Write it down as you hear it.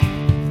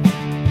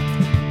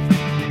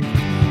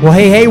Well,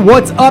 hey,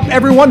 what's up,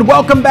 everyone?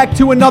 Welcome back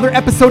to another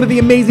episode of the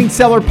Amazing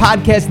Seller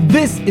Podcast.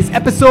 This is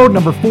episode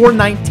number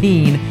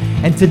 419,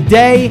 and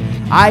today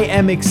I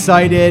am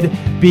excited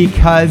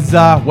because,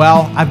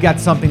 I've got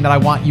something that I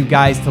want you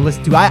guys to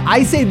listen to.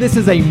 I say this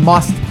is a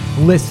must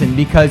listen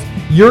because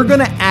you're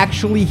going to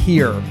actually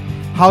hear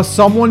how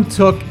someone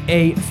took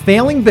a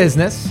failing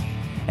business,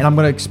 and I'm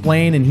going to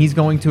explain, and he's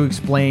going to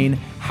explain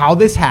how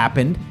this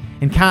happened,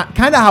 and kind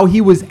of how he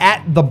was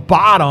at the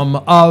bottom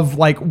of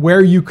like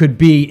where you could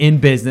be in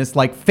business,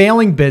 like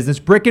failing business,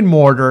 brick and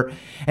mortar,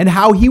 and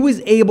how he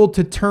was able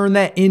to turn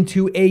that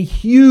into a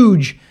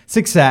huge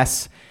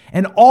success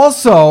and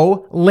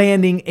also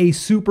landing a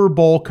Super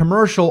Bowl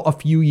commercial a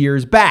few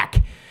years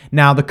back.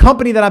 Now, the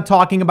company that I'm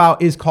talking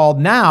about is called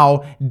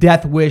now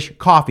Death Wish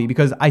Coffee,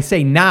 because I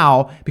say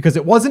now because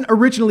it wasn't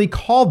originally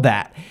called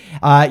that.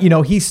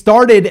 He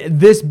started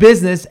this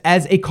business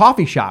as a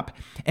coffee shop,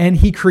 and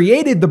he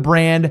created the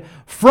brand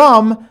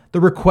from the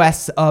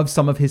requests of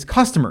some of his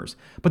customers.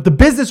 But the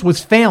business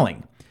was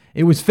failing.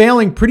 It was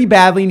failing pretty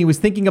badly, and he was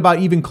thinking about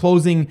even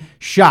closing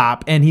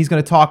shop, and he's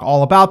going to talk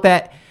all about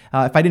that.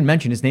 If I didn't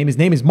mention his name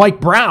is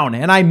Mike Brown,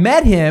 and I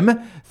met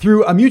him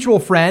through a mutual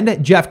friend,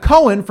 Jeff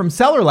Cohen from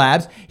Seller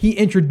Labs. He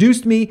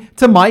introduced me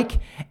to Mike,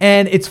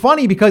 and it's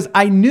funny because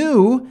I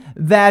knew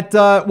that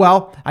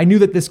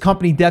this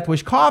company, Death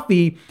Wish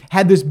Coffee,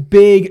 had this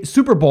big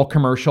Super Bowl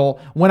commercial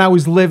when I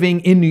was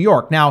living in New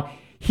York. Now,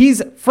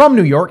 he's from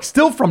New York,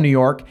 still from New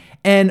York,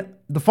 and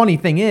the funny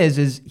thing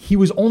is he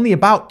was only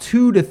about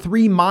 2 to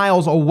 3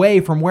 miles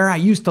away from where I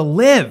used to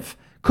live.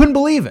 Couldn't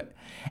believe it.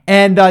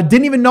 And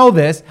didn't even know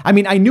this. I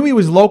mean, I knew he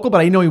was local,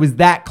 but I didn't know he was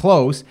that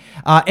close.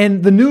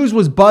 And the news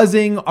was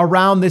buzzing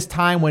around this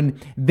time when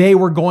they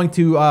were going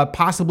to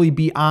possibly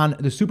be on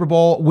the Super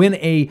Bowl, win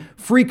a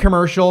free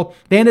commercial.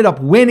 They ended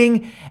up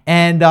winning,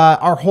 and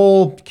our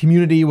whole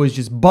community was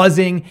just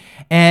buzzing.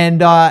 And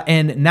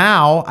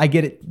now I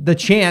get the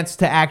chance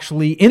to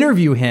actually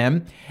interview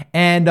him,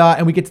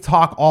 and we get to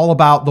talk all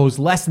about those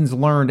lessons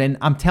learned. And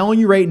I'm telling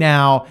you right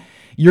now,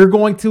 you're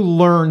going to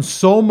learn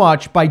so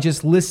much by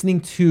just listening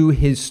to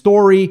his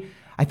story.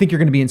 I think you're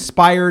going to be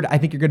inspired. I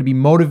think you're going to be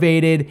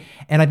motivated.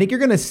 And I think you're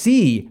going to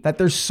see that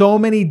there's so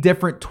many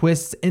different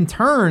twists and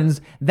turns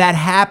that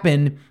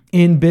happen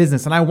in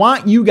business. And I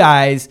want you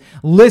guys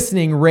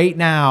listening right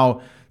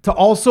now to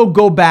also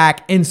go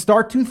back and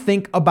start to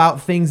think about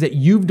things that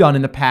you've done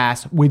in the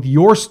past with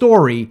your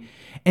story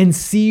and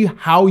see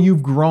how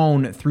you've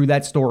grown through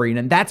that story.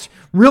 And that's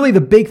really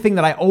the big thing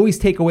that I always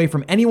take away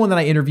from anyone that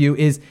I interview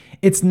is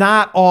it's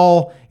not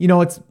all,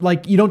 it's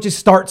like you don't just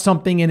start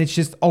something and it's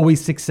just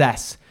always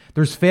success.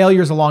 There's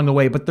failures along the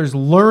way, but there's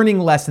learning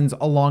lessons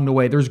along the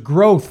way. There's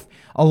growth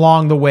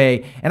along the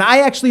way. And I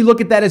actually look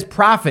at that as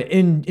profit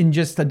in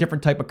just a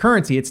different type of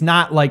currency. It's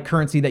not like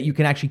currency that you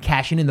can actually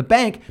cash in the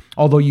bank,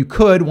 although you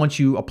could once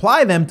you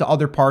apply them to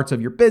other parts of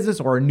your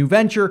business or a new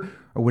venture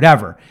or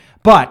whatever.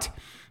 But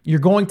you're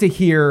going to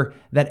hear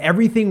that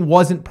everything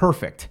wasn't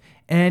perfect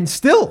and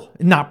still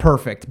not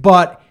perfect,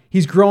 but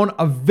he's grown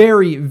a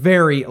very,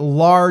 very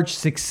large,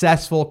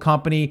 successful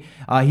company.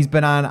 He's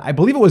been on, I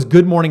believe it was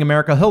Good Morning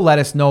America. He'll let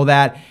us know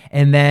that.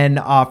 And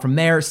then from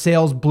there,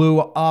 sales blew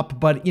up.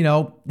 But,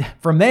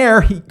 from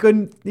there, he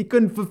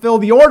couldn't fulfill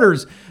the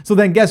orders. So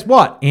then guess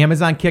what?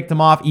 Amazon kicked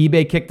him off.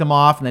 eBay kicked him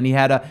off. And then he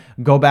had to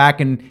go back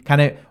and kind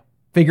of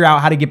figure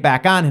out how to get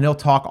back on, and he'll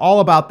talk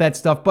all about that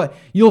stuff. But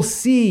you'll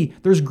see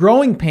there's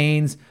growing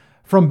pains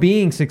from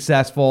being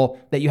successful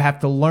that you have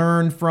to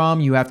learn from,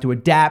 you have to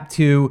adapt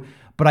to.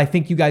 But I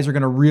think you guys are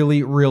going to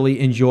really,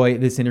 really enjoy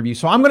this interview.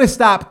 So I'm going to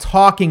stop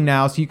talking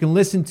now so you can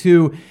listen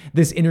to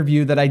this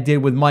interview that I did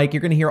with Mike.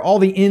 You're going to hear all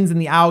the ins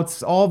and the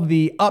outs, all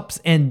the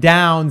ups and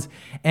downs.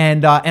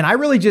 And I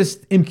really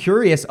just am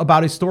curious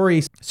about his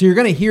story. So you're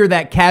going to hear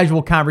that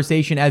casual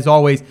conversation, as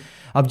always,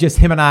 of just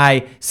him and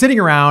I sitting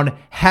around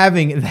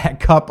having that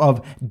cup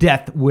of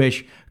Death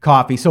Wish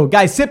coffee. So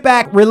guys, sit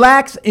back,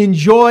 relax,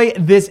 enjoy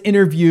this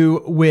interview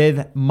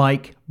with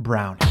Mike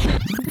Brown.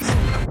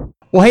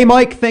 Well, hey,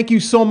 Mike, thank you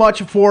so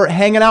much for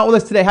hanging out with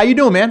us today. How you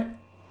doing, man?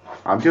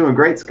 I'm doing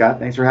great, Scott.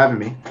 Thanks for having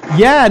me.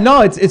 Yeah,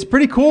 no, it's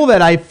pretty cool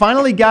that I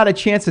finally got a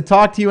chance to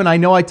talk to you. And I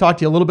know I talked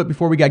to you a little bit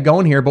before we got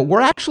going here, but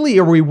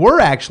we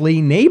were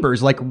actually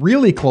neighbors, like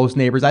really close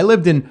neighbors. I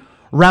lived in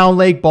Round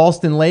Lake,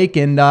 Ballston Lake,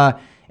 and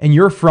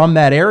you're from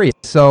that area.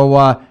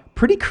 So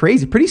pretty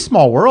crazy, pretty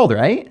small world,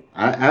 right?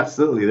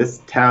 Absolutely. This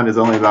town is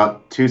only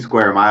about 2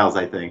 square miles,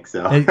 I think.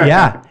 So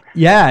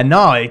yeah,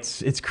 no,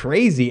 it's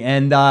crazy.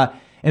 And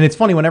it's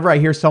funny whenever I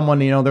hear someone,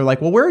 they're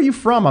like, well, where are you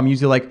from? I'm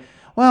usually like,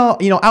 well,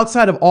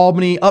 outside of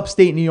Albany,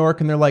 upstate New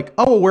York. And they're like,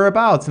 oh,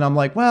 whereabouts? And I'm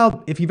like,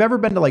 well, if you've ever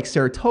been to like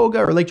Saratoga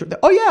or Lake,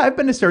 oh yeah, I've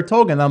been to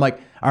Saratoga. And I'm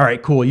like, all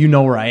right, cool. You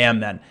know where I am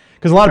then.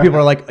 Because a lot of people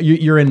are like,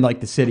 you're in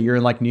like the city, you're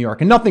in like New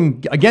York, and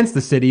nothing against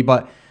the city,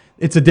 but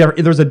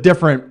there's a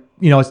different,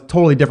 it's a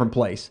totally different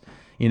place.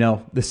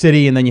 The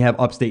city, and then you have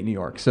upstate New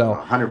York. So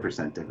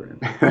 100%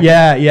 different.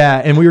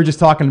 yeah. And we were just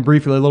talking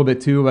briefly a little bit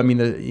too. I mean,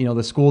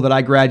 the school that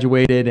I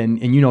graduated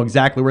and you know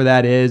exactly where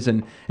that is.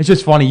 And it's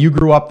just funny. You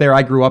grew up there.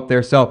 I grew up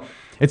there. So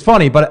It's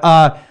funny, but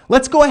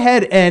let's go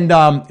ahead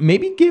and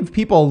maybe give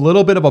people a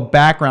little bit of a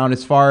background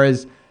as far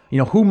as,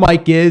 who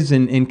Mike is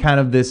and kind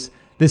of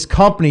this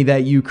company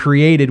that you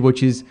created,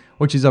 which is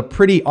a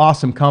pretty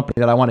awesome company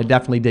that I want to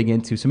definitely dig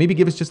into. So maybe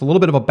give us just a little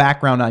bit of a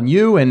background on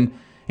you and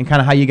kind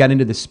of how you got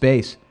into this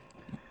space.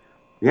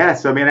 Yeah,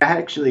 so I mean, I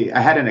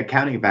had an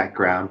accounting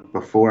background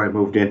before I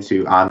moved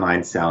into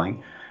online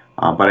selling,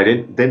 but I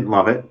didn't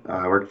love it.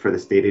 I worked for the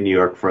state of New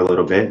York for a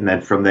little bit, and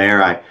then from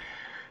there I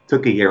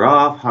took a year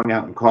off, hung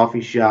out in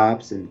coffee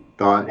shops, and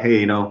thought,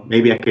 hey,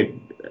 maybe I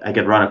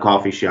could run a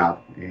coffee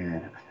shop,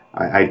 and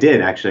I did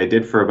actually. I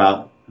did for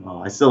about,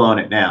 I still own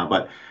it now,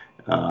 but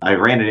I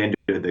ran it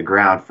into the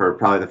ground for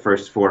probably the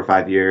first 4 or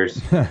 5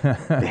 years,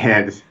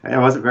 and I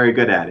wasn't very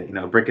good at it.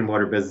 Brick and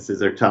mortar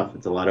businesses are tough.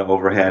 It's a lot of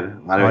overhead,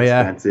 a lot of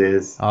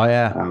expenses. Oh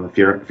yeah. If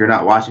you're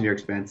not watching your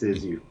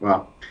expenses,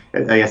 I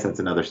guess that's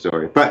another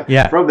story. But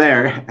from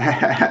there,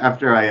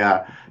 after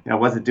I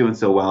wasn't doing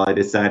so well, I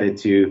decided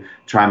to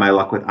try my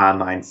luck with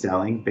online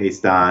selling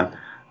based on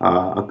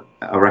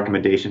a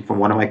recommendation from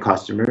one of my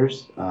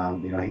customers.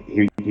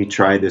 He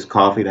tried this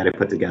coffee that I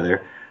put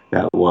together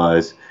that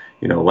was,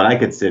 what I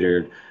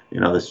considered,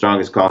 the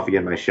strongest coffee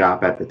in my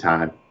shop at the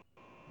time.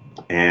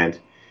 And,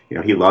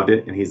 he loved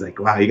it. And he's like,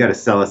 wow, you got to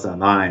sell this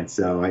online.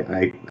 So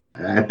I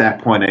at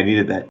that point, I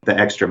needed the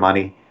extra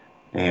money.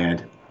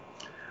 And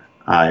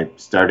I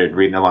started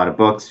reading a lot of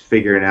books,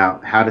 figuring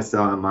out how to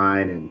sell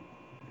online and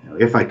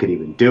if I could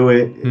even do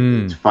it.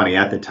 It's funny,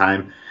 at the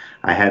time,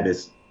 I had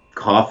this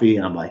coffee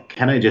and I'm like,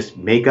 can I just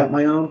make up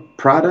my own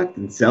product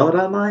and sell it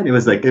online? It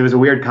was a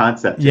weird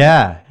concept.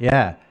 Yeah.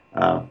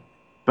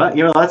 But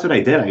that's what I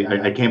did.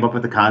 I came up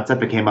with the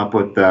concept. I came up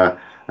with I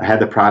had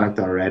the product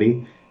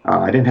already.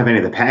 I didn't have any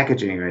of the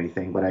packaging or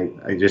anything, but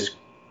I just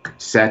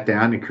sat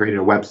down and created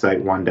a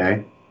website one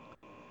day.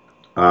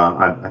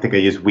 I think I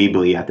used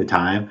Weebly at the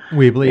time.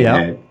 Weebly,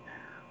 yeah.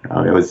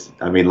 It was,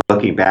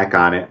 looking back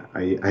on it,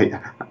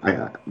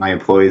 my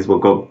employees will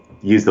go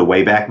use the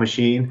Wayback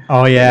Machine.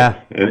 Oh yeah.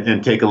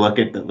 And take a look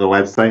at the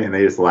website, and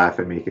they just laugh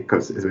at me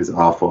because it was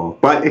awful.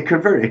 But it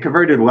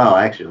converted well,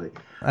 actually.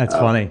 That's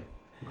funny.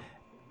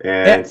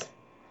 And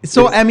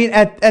so,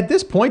 at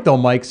this point though,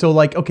 Mike, so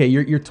okay,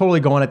 you're totally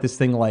going at this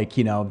thing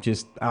I'm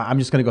just going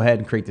to go ahead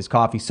and create this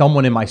coffee.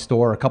 Someone in my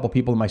store, a couple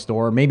people in my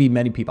store, maybe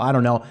many people, I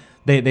don't know.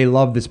 They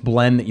love this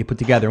blend that you put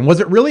together. And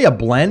was it really a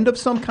blend of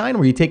some kind?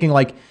 Were you taking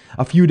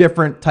a few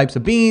different types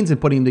of beans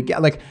and putting them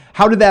together?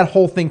 How did that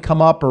whole thing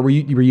come up? Or were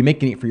you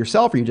making it for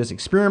yourself? Or were you just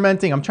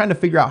experimenting? I'm trying to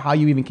figure out how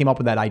you even came up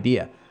with that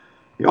idea.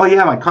 Oh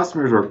yeah, my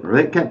customers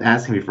they kept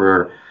asking me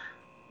for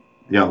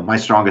my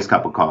strongest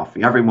cup of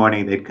coffee. Every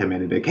morning they'd come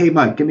in and be like, hey,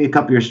 Mike, give me a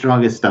cup of your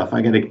strongest stuff.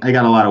 I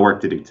got a lot of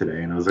work to do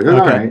today. And I was like,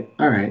 okay.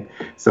 All right.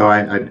 So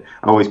I'd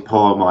always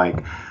pull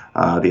them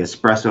the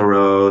espresso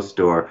roast,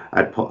 or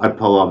I'd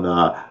pull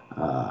them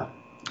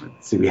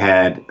we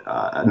had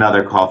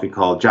another coffee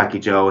called Jockey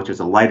Joe, which was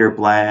a lighter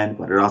blend,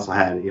 but it also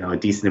had, a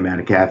decent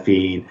amount of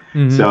caffeine.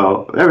 Mm-hmm.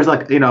 So there was a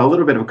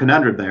little bit of a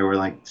conundrum there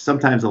where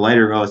sometimes the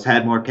lighter roast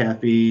had more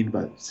caffeine,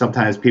 but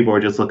sometimes people were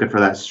just looking for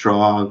that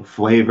strong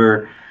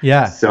flavor.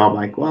 Yeah. So I'm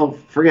like, well,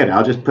 forget it.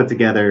 I'll just put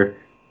together,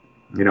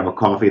 a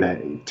coffee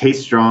that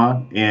tastes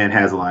strong and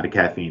has a lot of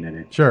caffeine in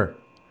it. Sure.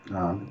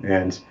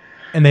 And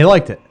they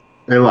liked it.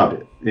 They loved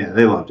it. Yeah,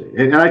 they loved it.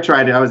 And I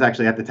tried it. I was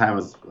actually, at the time, I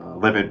was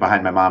living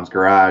behind my mom's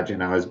garage,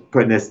 and I was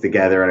putting this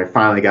together, and I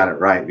finally got it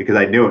right because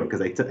I knew it,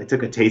 because I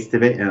took a taste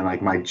of it, and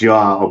my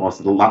jaw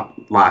almost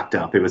locked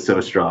up. It was so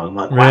strong. I'm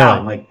like,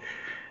 wow. Really?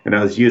 And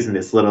I was using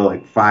this little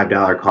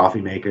 $5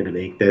 coffee maker to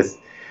make this,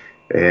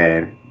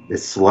 and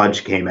this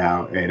sludge came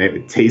out, and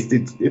it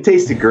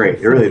tasted great.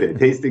 It really did. It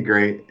tasted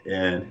great,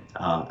 and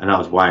I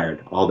was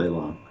wired all day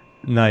long.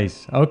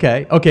 Nice.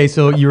 Okay.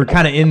 So you were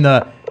kind of in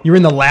the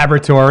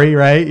laboratory,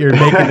 right? You're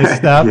making this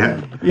stuff,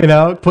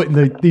 yeah.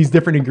 Putting these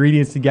different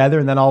ingredients together,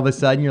 and then all of a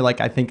sudden you're like,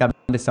 I think I'm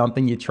into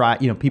something. You try,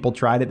 people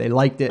tried it, they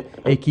liked it.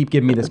 Hey, keep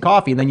giving me this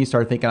coffee, and then you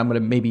start thinking, I'm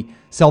going to maybe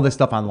sell this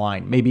stuff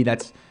online. Maybe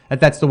that's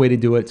the way to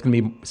do it. It's going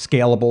to be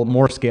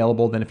more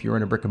scalable than if you were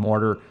in a brick and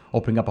mortar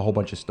opening up a whole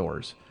bunch of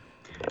stores.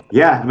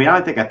 Yeah, I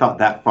don't think I thought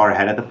that far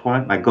ahead at the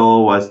point. My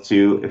goal was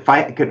if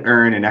I could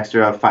earn an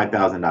extra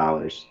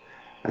 $5,000.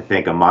 I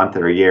think a month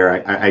or a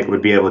year, I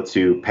would be able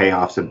to pay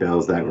off some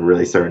bills that were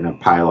really starting to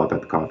pile up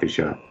at the coffee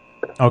shop.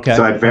 Okay.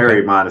 So I had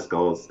very modest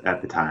goals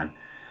at the time.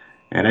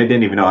 And I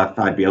didn't even know if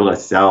I'd be able to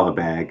sell a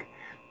bag.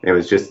 It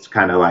was just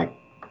kind of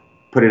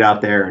put it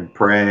out there and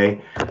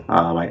pray.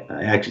 I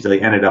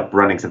actually ended up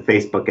running some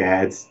Facebook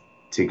ads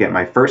to get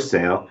my first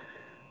sale.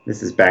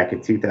 This is back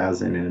in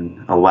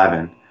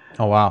 2011.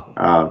 Oh,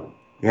 wow.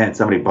 And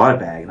somebody bought a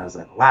bag, and I was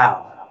like,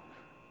 wow.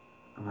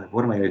 I'm like,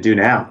 what am I going to do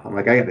now? I'm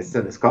like, I got to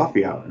send this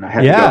coffee out. And I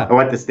had to go. I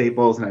went to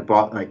Staples, and I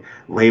bought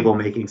label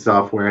making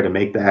software to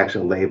make the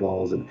actual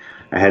labels. And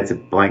I had some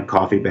blank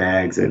coffee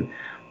bags, and,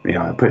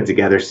 I put it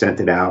together, sent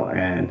it out,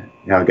 and,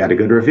 I got a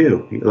good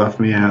review. He left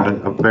me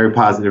a very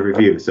positive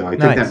review. So I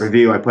took that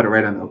review, I put it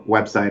right on the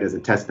website as a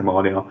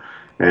testimonial.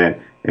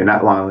 And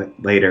not long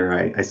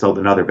later, I sold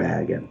another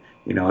bag. And,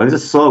 it was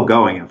just slow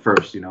going at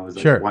first. It was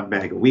one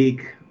bag a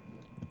week.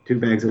 2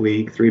 bags a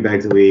week, 3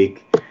 bags a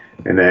week.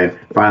 And then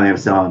finally I'm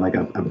selling like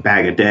a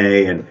bag a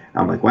day. And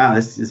I'm like, wow,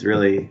 this is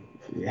really,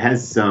 it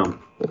has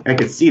some, I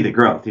could see the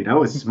growth,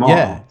 it's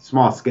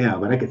small scale,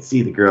 but I could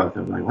see the growth.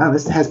 I'm like, wow,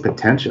 this has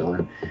potential.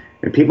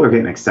 And people are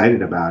getting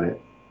excited about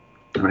it.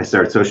 And when I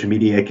started social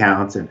media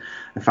accounts, and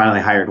I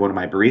finally hired one of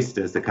my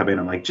baristas to come in,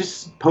 I'm like,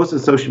 just post on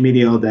social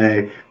media all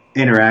day,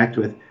 interact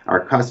with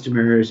our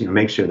customers,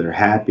 make sure they're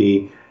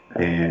happy,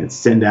 and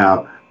send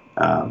out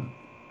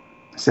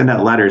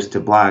letters to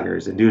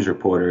bloggers and news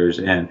reporters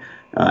and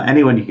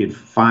anyone you could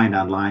find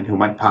online who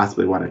might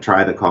possibly want to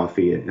try the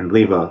coffee, and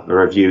leave a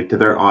review to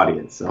their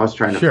audience. So I was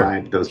trying to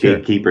find those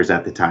gatekeepers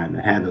at the time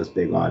that had those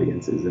big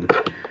audiences, and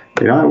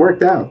it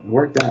worked out.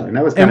 And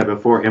that was kind of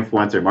before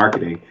influencer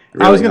marketing.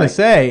 Really, I was going to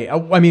say,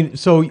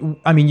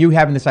 you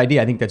having this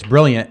idea, I think that's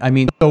brilliant.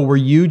 So were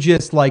you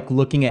just like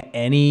looking at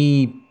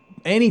any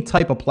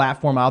type of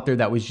platform out there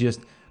that was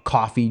just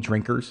coffee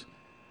drinkers,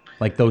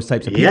 like those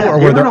types of people, or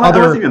were there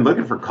other? I wasn't even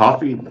looking for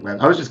coffee.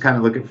 I was just kind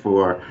of looking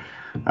for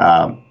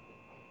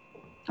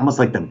almost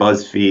like the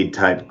BuzzFeed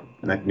type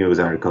news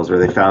articles where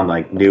they found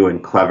like new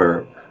and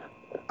clever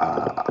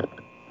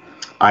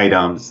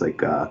items,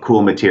 like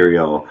cool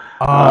material.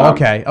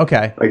 Okay.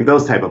 Like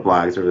those type of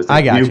blogs where there's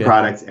like new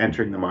products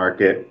entering the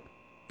market.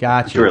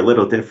 Gotcha. Which are a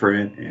little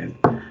different, and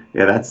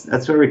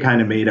that's where we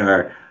kind of made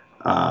our,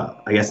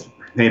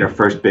 made our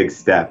first big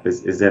step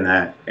is in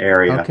that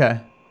area. Okay.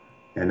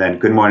 And then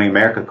Good Morning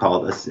America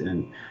called us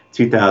in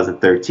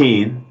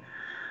 2013.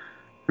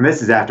 And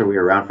this is after we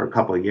were around for a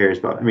couple of years,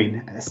 but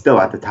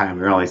still at the time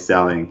we were only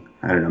selling,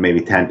 I don't know,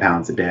 maybe 10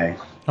 pounds a day.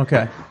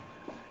 Okay.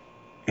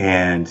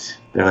 And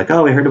they're like,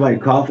 oh, we heard about your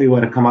coffee.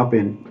 Want to come up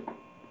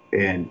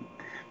and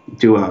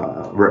do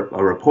a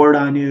report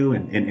on you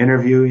and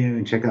interview you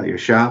and check out your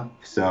shop?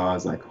 So I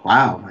was like,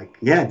 wow,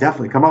 yeah,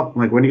 definitely come up.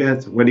 I'm like, when do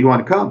you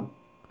want to come?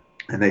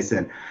 And they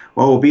said,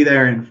 well, we'll be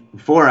there in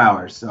 4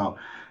 hours. So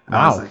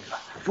I was like,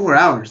 4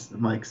 hours.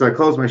 I'm like, so I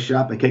closed my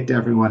shop. I kicked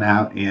everyone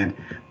out and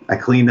I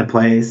cleaned the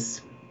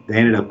place. They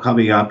ended up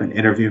coming up and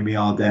interviewing me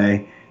all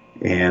day,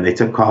 and they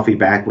took coffee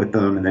back with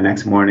them. And the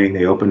next morning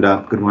they opened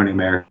up Good Morning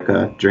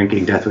America,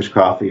 drinking Death Wish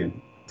coffee and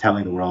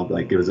telling the world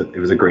like it was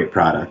a great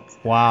product.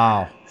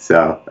 Wow.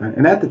 So,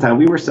 and at the time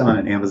we were selling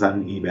on Amazon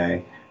and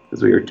eBay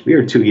because we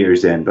were 2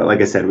 years in, but like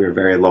I said, we were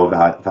very low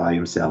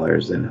volume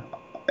sellers, and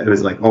it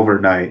was like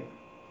overnight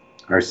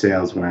our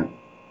sales went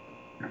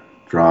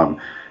from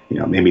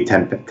maybe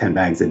 10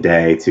 bags a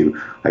day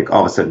to like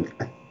all of a sudden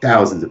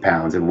thousands of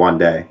pounds in one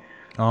day.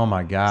 Oh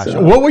my gosh.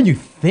 So, what were you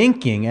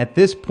thinking at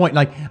this point?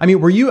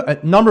 Were you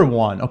number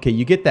one? Okay,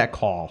 you get that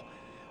call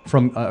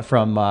from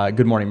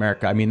Good Morning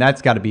America.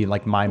 That's got to be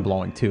like mind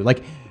blowing too.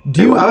 Like,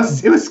 it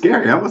was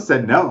scary. I almost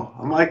said no.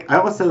 I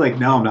almost said like,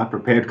 no, I'm not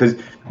prepared, because,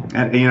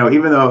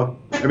 even though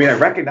I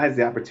recognized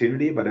the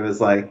opportunity, but it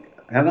was like,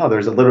 I don't know,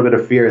 there's a little bit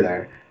of fear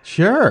there.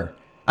 Sure.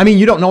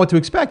 You don't know what to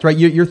expect, right?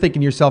 You're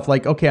thinking to yourself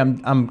like, okay,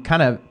 I'm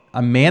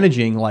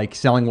managing like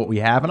selling what we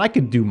have, and I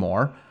could do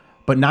more,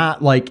 but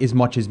not like as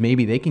much as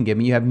maybe they can give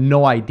me. You have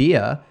no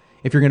idea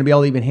if you're going to be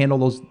able to even handle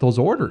those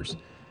orders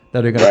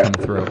that are going to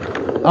come through.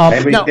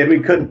 And we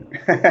couldn't.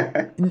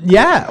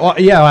 I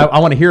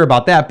want to hear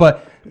about that.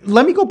 But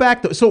let me go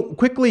back. So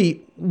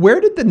quickly,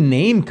 where did the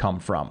name come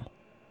from?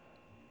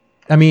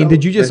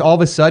 Did you just all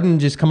of a sudden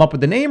just come up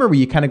with the name, or were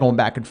you kind of going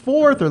back and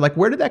forth, or like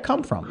where did that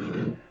come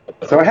from?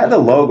 So I had the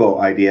logo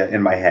idea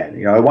in my head.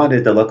 I wanted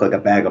it to look like a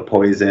bag of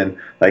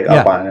poison, like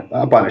up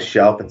on a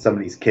shelf in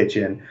somebody's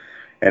kitchen,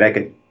 and I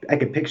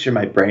could picture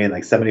my brain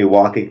like somebody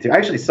walking through. I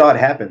actually saw it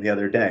happen the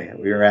other day.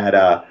 We were at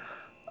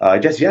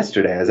just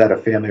yesterday. I was at a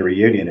family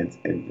reunion,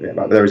 and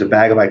there was a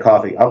bag of my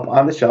coffee up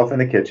on the shelf in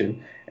the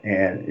kitchen,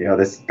 and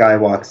this guy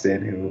walks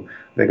in who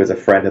I think was a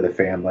friend of the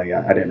family.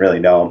 I didn't really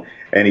know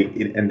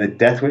him, and the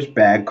Death Wish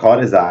bag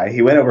caught his eye.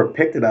 He went over,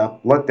 picked it up,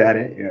 looked at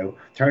it,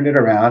 turned it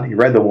around. He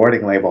read the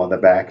warning label on the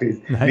back.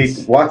 Nice.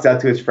 He walks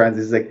out to his friends.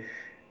 He's like,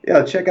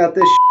 "Yo, check out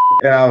this."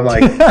 And I'm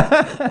like,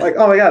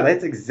 oh my God,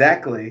 that's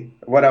exactly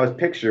what I was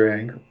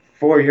picturing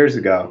 4 years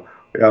ago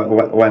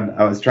when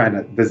I was trying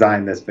to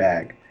design this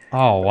bag.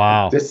 Oh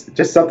wow!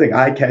 Just something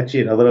eye-catchy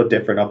and a little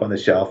different up on the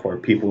shelf where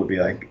people would be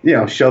like,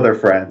 show their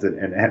friends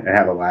and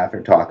have a laugh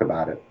and talk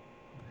about it.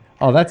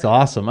 Oh, that's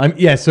awesome!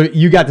 So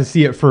you got to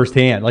see it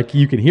firsthand. Like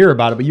you can hear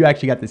about it, but you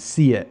actually got to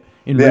see it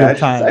in real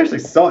time. I actually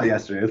saw it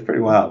yesterday. It was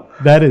pretty wild.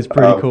 That is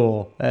pretty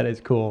cool. That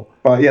is cool.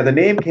 Well, yeah, the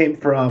name came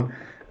from.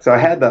 So I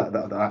had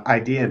the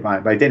idea in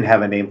mind, but I didn't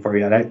have a name for it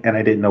yet, and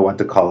I didn't know what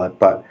to call it.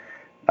 But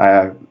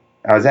I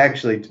was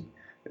actually.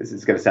 This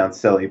is going to sound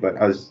silly, but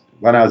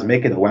when I was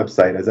making the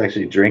website, I was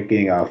actually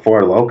drinking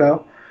Four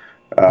Loko.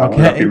 I don't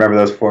know if you remember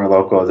those Four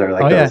Lokos. They're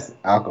like those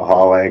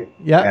alcoholic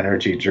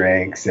energy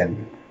drinks.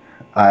 And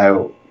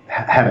I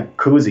had a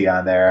koozie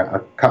on there, a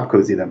cup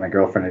koozie that my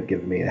girlfriend had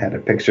given me. It had a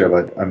picture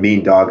of a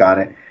mean dog on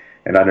it.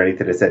 And underneath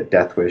it said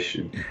Death Wish.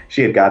 And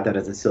she had got that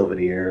as a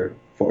souvenir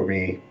for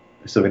me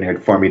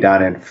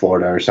down in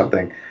Florida or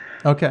something.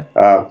 Okay.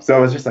 So I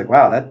was just like,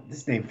 wow,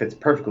 this name fits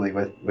perfectly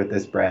with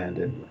this brand.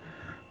 And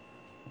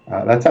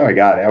That's how I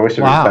got it. I wish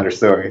it was a better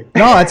story.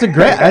 No, that's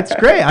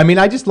great. I mean,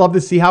 I just love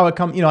to see how it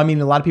comes. I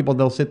mean, a lot of people,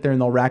 they'll sit there and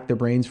they'll rack their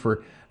brains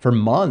for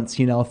months,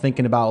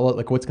 thinking about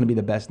like what's going to be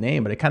the best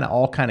name. But it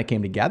all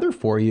came together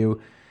for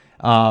you,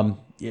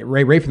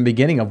 right from the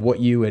beginning of what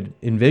you had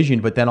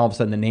envisioned. But then all of a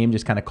sudden, the name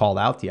just kind of called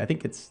out to you. I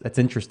think that's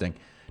interesting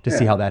to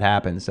see how that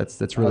happens.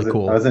 That's really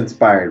cool. I was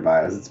inspired by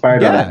it. I was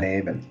inspired by that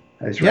name, and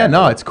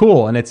it's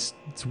cool, and it's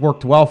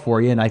worked well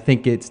for you. And I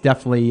think it's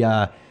definitely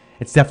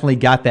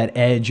got that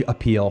edge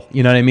appeal.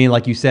 You know what I mean?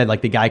 Like you said,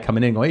 like the guy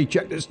coming in and going, "Hey,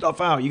 check this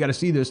stuff out. You got to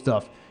see this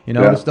stuff.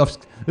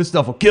 This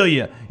stuff will kill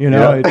you."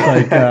 It's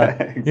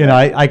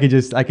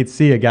like, I could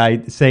see a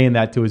guy saying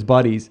that to his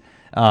buddies.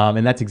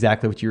 And that's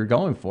exactly what you were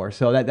going for.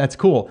 So that's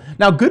cool.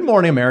 Now, Good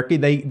Morning America,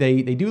 they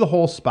do the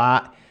whole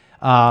spot.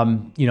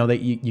 That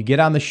you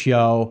get on the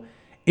show.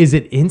 Is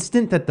it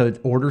instant that the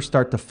orders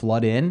start to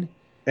flood in?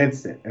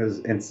 Instant. It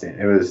was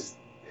instant. It was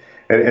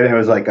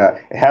like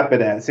it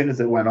happened as soon as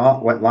it went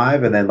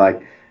live, and then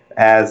like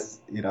as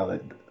I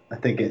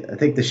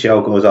think the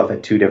show goes off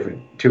at two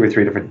or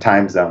three different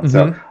time zones.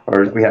 Mm-hmm.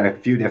 Or we had a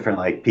few different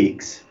like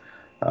peaks,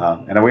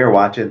 and we were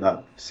watching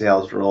the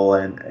sales roll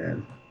in,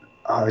 and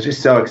it was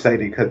just so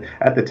exciting because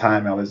at the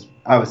time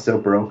I was so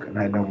broke and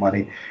I had no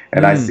money,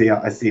 and I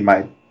see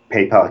my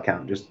PayPal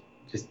account just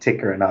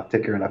tickering up.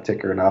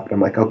 And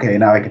I'm like, okay,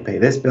 now I can pay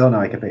this bill. Now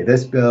I can pay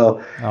this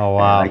bill. Oh,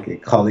 wow. And I can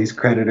call these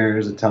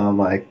creditors and tell them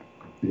like,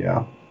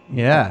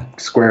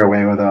 square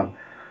away with them.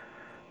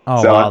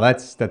 Oh, wow.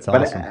 That's awesome.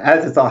 But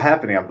as it's all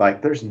happening, I'm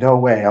like, there's no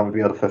way I'm going to be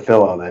able to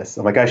fulfill all this.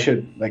 I'm like, I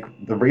should, like,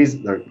 the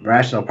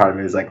rational part of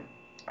me is like,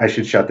 I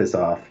should shut this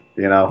off,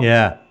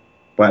 Yeah.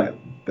 But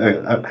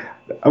I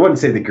wouldn't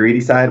say the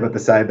greedy side, but the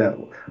side that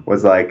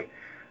was like,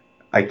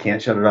 I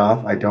can't shut it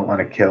off. I don't want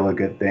to kill a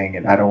good thing,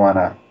 and I don't want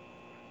to.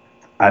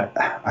 I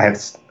have,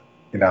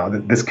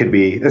 this could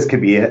be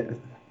it.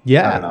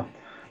 Yeah. I don't know.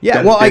 Yeah.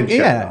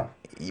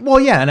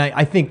 And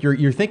I think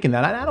you're thinking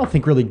that. I don't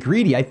think really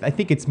greedy. I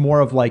think it's more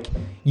of like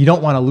you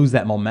don't want to lose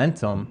that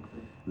momentum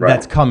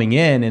that's coming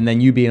in, and then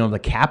you being able to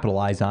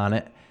capitalize on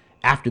it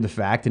after the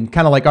fact, and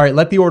kind of like, all right,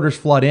 let the orders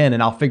flood in,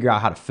 and I'll figure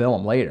out how to fill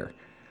them later.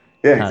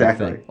 Yeah,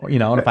 exactly.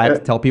 And if I have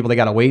to tell people they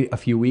got to wait a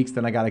few weeks,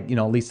 then I got to,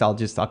 at least I'll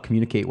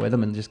communicate with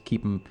them and just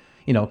keep them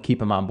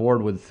on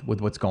board with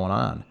what's going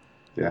on.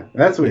 Yeah,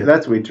 that's what we did.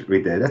 That's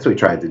what we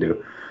tried to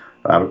do.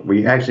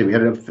 We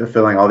ended up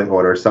fulfilling all the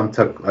orders. Some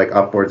took like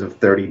upwards of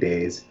 30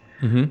 days.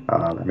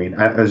 Mm-hmm.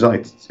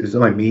 It was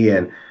only me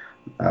and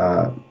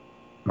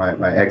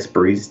my ex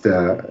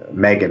barista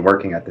Megan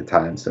working at the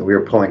time. So we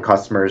were pulling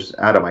customers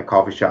out of my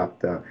coffee shop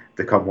to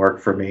come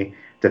work for me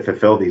to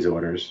fulfill these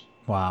orders.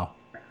 Wow.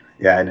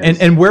 Yeah,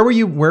 and where were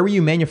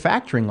you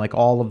manufacturing like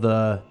all of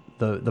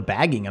the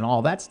bagging and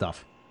all that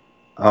stuff?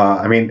 We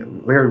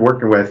were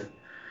working with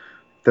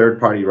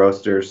third-party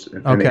roasters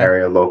in the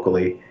area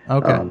locally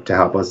to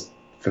help us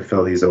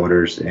fulfill these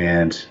orders.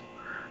 And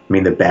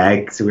the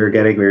bags we were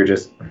getting, we were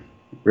just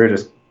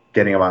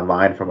getting them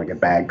online from like a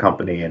bag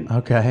company and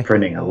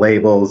printing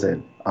labels,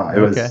 and it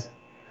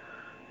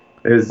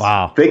was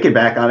wow. Thinking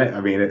back on it,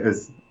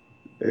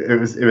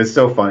 it was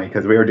so funny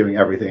because we were doing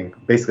everything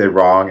basically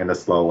wrong in a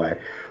slow way.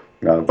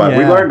 But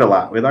we learned a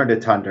lot. We learned a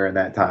ton during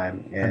that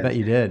time. And I bet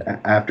you did.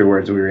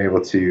 Afterwards, we were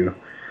able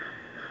to.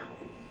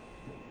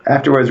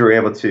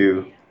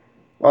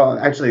 Well,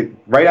 actually,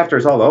 right after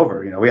it's all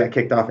over, we got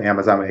kicked off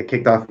Amazon, we got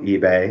kicked off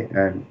eBay,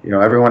 and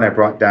everyone I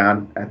brought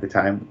down at the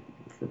time,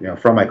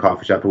 from my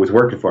coffee shop who was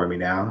working for me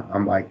now,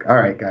 I'm like, all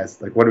right,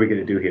 guys, like, what are we going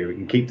to do here? We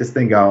can keep this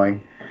thing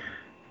going,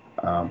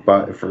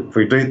 but if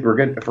we're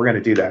going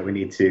to do that, we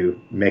need to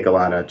make a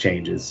lot of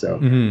changes. So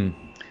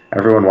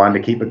everyone wanted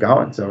to keep it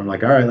going, so I'm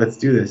like, all right, let's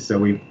do this. So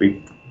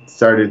we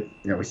started,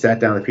 we sat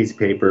down with a piece of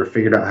paper,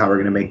 figured out how we're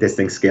going to make this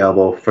thing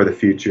scalable for the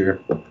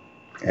future.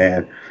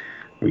 And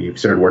we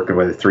started working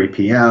with a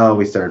 3PL.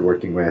 We started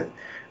working with,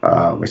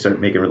 we started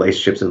making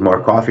relationships with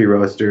more coffee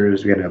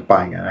roasters. We ended up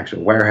buying an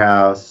actual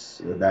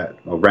warehouse,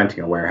 renting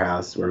a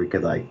warehouse where we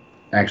could like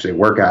actually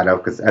work out of.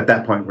 Because at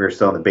that point we were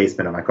still in the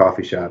basement of my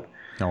coffee shop.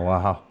 Oh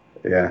wow!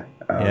 Yeah.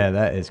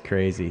 That is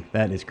crazy.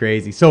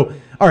 So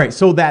all right,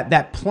 so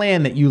that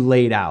plan that you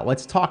laid out.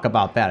 Let's talk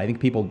about that. I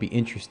think people would be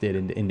interested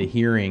into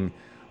hearing.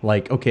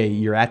 Like, okay,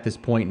 you're at this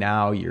point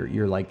now.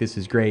 You're like, this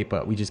is great,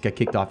 but we just got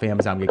kicked off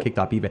Amazon. We got kicked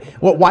off eBay.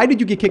 Well, why did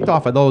you get kicked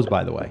off of those,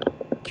 by the way?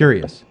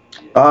 Curious.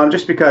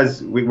 Just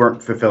because we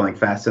weren't fulfilling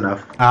fast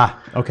enough.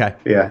 Okay.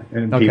 Yeah,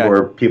 and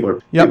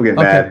people get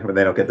mad when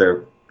they don't get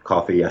their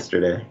coffee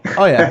yesterday.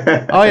 Oh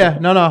yeah.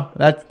 No.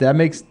 That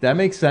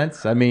makes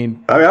sense. I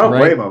don't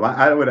blame them.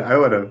 I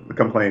would have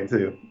complained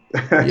too.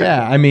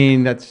 Yeah,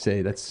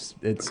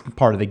 it's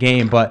part of the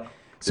game, but.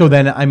 So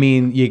then,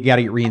 you got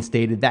to get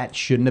reinstated. That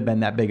shouldn't have been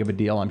that big of a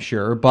deal, I'm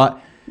sure.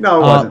 But no,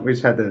 it wasn't. We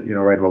just had to,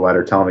 write them a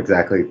letter, tell them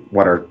exactly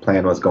what our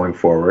plan was going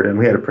forward, and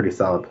we had a pretty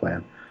solid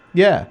plan.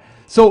 Yeah.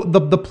 So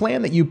the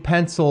plan that you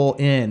pencil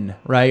in,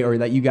 right, or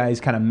that you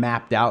guys kind of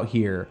mapped out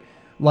here,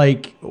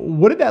 Like,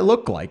 what did that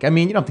look like? I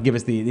mean, you don't have to give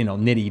us the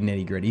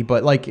nitty gritty,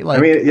 but like I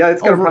mean, yeah,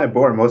 it's gonna probably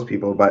bore most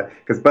people, but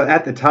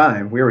at the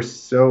time we were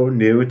so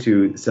new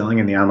to selling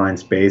in the online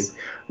space,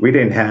 we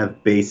didn't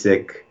have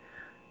basic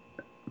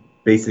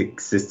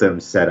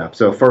systems set up.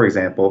 So, for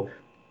example,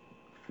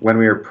 when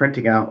we were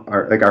printing out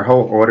our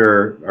whole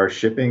order, our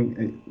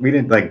shipping, we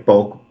didn't like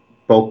bulk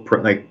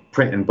print, like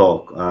print in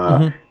bulk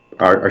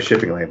our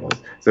shipping labels.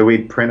 So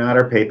we'd print out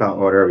our PayPal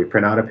order, we'd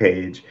print out a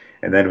page,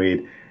 and then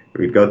we'd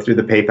go through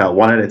the PayPal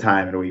one at a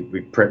time, and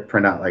we'd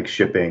print out like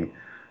shipping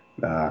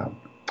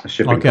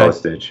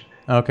postage.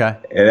 Okay.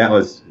 And it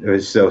was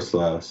so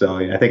slow. So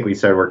I think we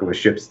started working with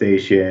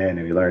ShipStation,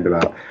 and we learned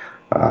about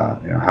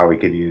how we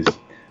could use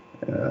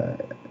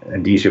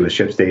Andisha with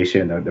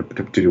ShipStation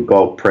to do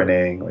bulk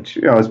printing, which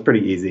was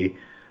pretty easy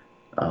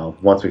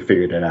once we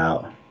figured it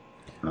out.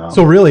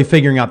 So really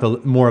figuring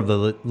out more of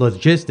the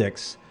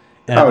logistics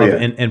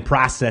and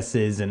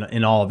processes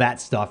and all of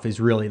that stuff is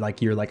really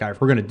like, you're like, all right,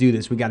 if we're going to do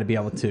this, we got to be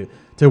able to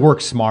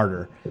work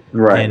smarter,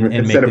 right?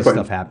 And make this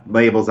stuff happen.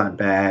 Labels on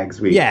bags,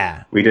 we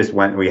had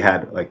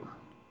like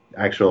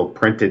actual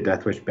printed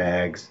Death Wish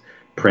bags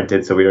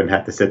printed, so we didn't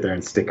have to sit there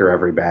and sticker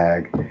every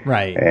bag,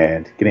 right?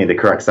 And getting the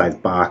correct size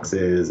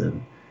boxes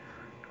and.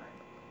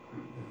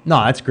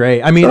 No, that's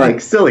great. I mean,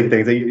 like silly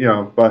things,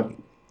 but.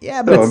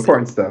 Yeah, but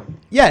important stuff.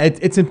 Yeah,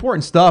 it's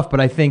important stuff,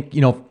 but I think,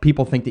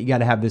 people think that you got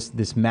to have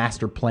this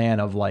master plan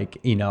of like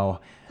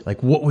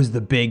what was the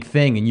big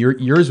thing, and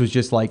yours was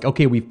just like,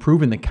 okay, we've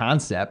proven the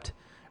concept,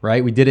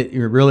 right? We did it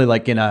really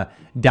like in a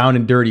down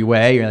and dirty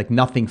way, or like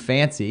nothing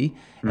fancy,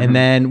 and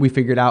then we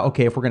figured out,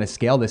 okay, if we're going to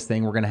scale this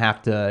thing, we're going to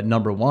have to,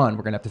 number one,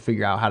 we're going to have to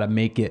figure out how to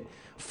make it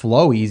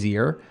flow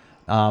easier,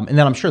 and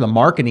then I'm sure the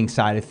marketing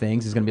side of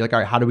things is going to be like, all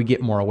right, how do we get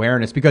more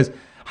awareness? Because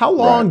How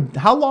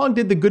long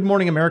did the Good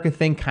Morning America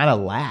thing kind of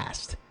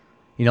last?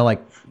 For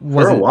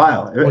a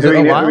while. Was it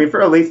a while? I mean,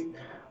 for at least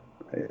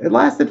it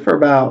lasted for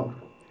about,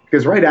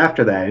 because right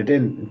after that it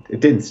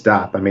didn't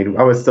stop. I mean,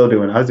 I was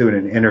doing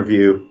an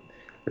interview.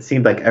 It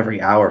seemed like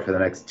every hour for the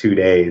next 2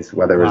 days,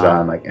 whether it was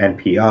on like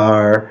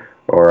NPR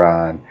or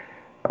on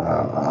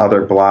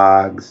other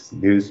blogs,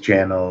 news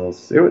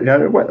channels.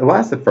 It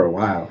lasted for a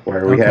while,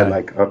 where we had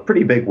like a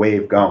pretty big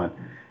wave going,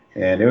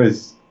 and it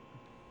was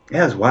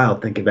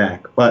wild thinking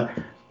back, but.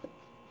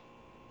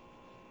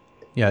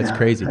 Yeah, it's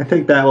crazy. I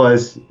think that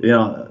was,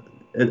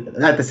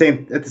 at the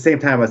same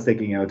time I was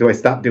thinking, do I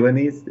stop doing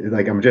these?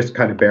 Like, I'm just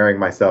kind of burying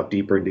myself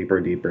deeper and deeper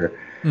and deeper.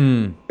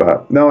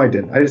 But no, I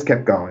didn't. I just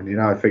kept going.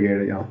 I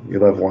figured, you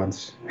live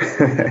once.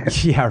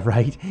 Yeah,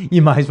 right.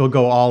 You might as well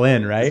go all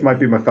in, right? This might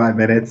be my 5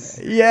 minutes.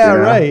 Yeah,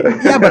 right.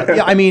 Yeah, but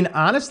I mean,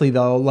 honestly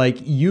though, like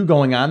you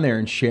going on there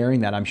and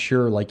sharing that, I'm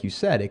sure, like you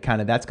said,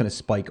 that's going to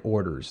spike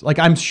orders. Like,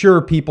 I'm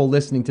sure people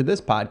listening to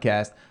this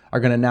podcast are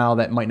going to, now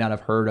that might not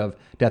have heard of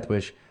Death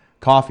Wish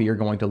coffee, are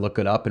going to look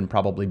it up and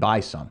probably buy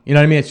some. You know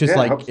what I mean? It's just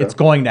it's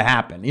going to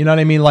happen. You know what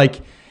I mean? Like,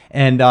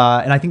 and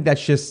I think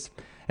it's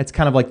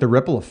kind of like the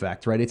ripple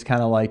effect, right? It's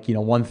kind of like,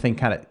 one thing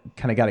kind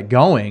of got it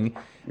going,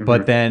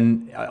 but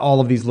then all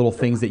of these little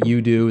things that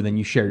you do, then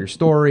you share your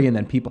story, and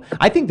then people,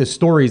 I think the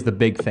story is the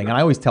big thing. And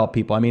I always tell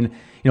people, I mean,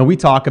 we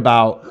talk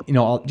about,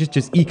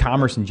 just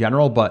e-commerce in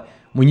general, but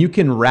when you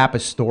can wrap a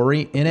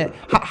story in it,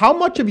 how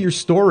much of your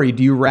story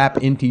do you wrap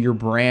into your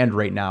brand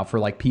right now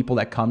for like people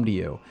that come to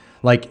you?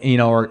 Like,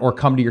 or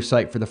come to your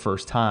site for the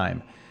first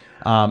time.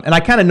 And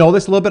I kind of know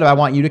this a little bit. I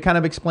want you to kind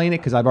of explain it,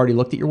 because I've already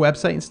looked at your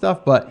website and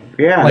stuff. But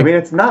yeah, I mean,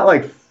 it's not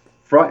like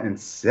front and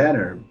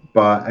center,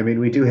 but I mean,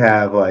 we do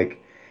have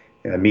like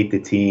meet the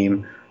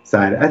team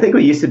side. I think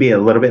we used to be a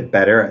little bit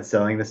better at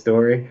selling the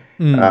story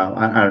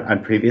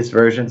on previous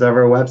versions of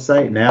our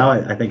website. Now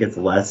I think it's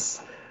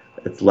less.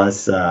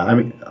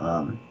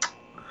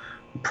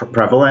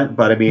 Prevalent,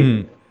 but I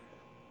mean.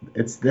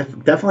 It's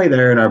definitely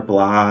there in our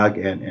blog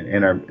and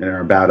in our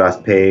About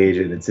Us page,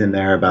 and it's in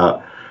there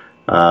about.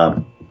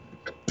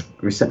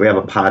 We have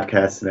a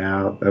podcast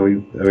now that we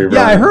run.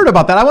 Yeah, I heard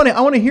about that. I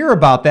want to hear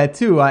about that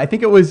too. I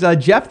think it was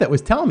Jeff that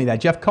was telling me that,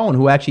 Jeff Cohen,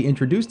 who actually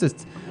introduced us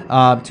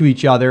to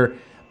each other.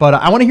 But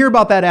I want to hear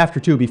about that after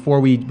too, before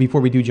we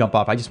do jump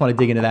off. I just want to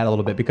dig into that a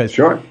little bit, because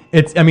sure.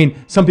 I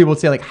mean, some people would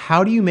say like,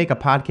 how do you make a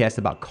podcast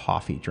about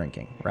coffee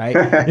drinking, right?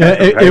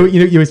 Right.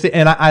 You would say,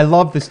 and I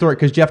love the story,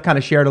 because Jeff kind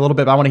of shared a little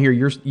bit, but I want to hear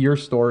your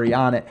story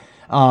on it.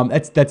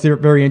 That's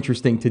very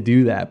interesting to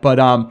do that. But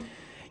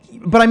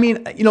I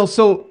mean,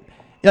 so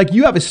like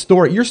you have a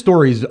story. Your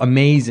story is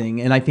amazing,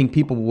 and I think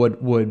people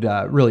would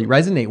really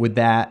resonate with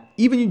that.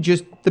 Even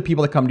just the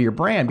people that come to your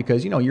brand,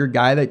 because you're a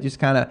guy that just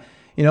kind of.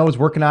 Was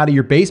working out of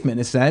your basement in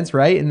a sense,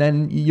 right? And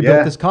then you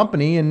built this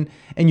company, and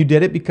you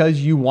did it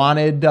because you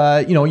wanted,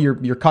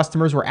 your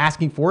customers were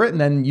asking for it, and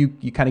then you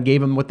kind of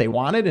gave them what they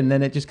wanted, and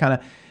then it just kind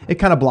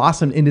of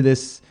blossomed into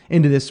this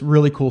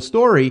really cool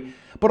story.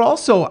 But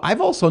also,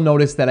 I've also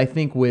noticed that I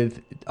think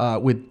with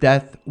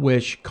Death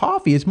Wish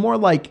Coffee, it's more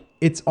like,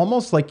 it's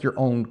almost like your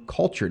own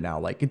culture now.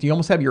 Like, you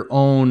almost have your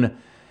own.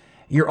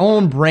 your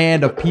own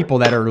brand of people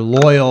that are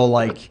loyal,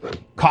 like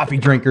coffee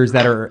drinkers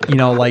that are,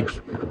 like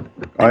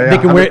they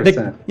can wear,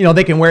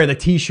 they can wear the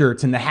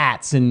t-shirts and the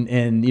hats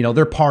and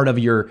they're part of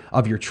your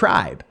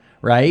tribe,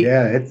 right?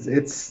 Yeah,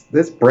 it's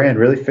this brand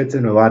really fits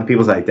into a lot of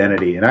people's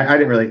identity, and I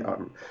didn't really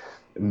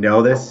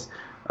know this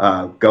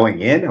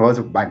going in. It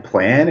wasn't my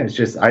plan. It's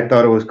just I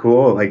thought it was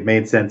cool. It like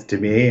made sense to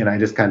me, and I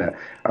just I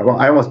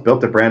almost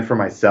built a brand for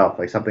myself,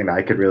 like something that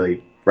I could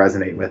really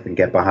resonate with and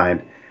get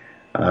behind,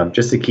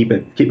 just to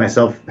keep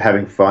myself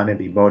having fun and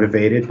be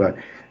motivated. But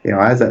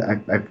as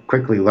I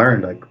quickly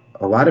learned, like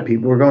a lot of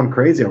people were going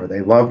crazy over it. They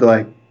loved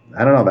like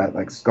I don't know that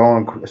like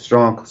strong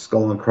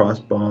skull and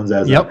crossbones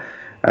as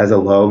a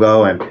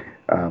logo, and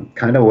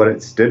kind of what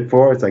it stood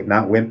for. It's like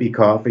not wimpy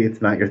coffee.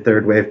 It's not your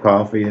third wave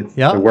coffee. It's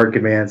the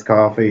working man's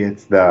coffee.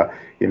 It's the,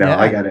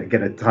 I got to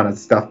get a ton of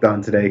stuff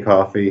done today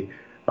coffee.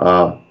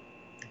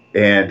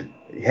 And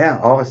yeah,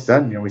 all of a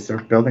sudden, we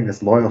start building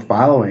this loyal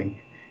following,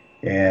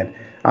 and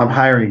I'm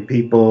hiring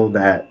people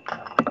that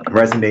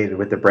resonated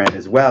with the brand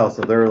as well.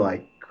 So they're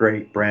like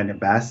great brand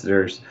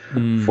ambassadors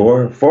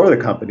for the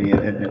company.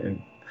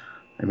 And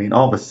I mean,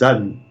 all of a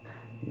sudden,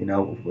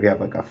 we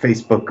have like a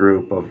Facebook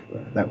group of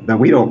that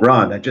we don't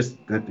run,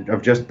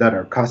 that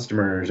our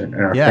customers and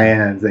our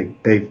fans,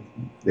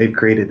 they've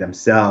created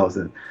themselves,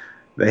 and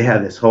they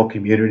have this whole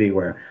community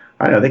where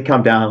I don't know, they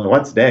come down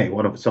once a day.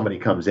 Somebody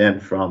comes in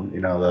from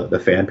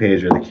the fan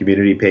page or the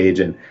community page,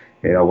 and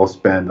we'll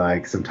spend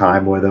like some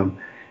time with them.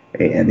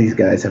 And these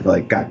guys have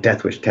like got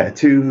Death Wish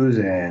tattoos,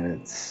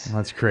 and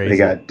that's crazy. They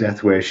got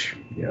Death Wish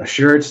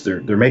shirts.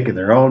 They're making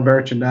their own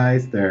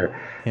merchandise. They're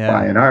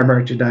buying our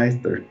merchandise.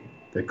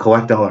 They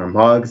collect all our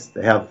mugs.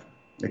 They have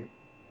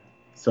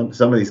some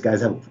of these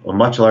guys have a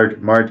much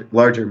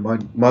larger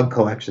mug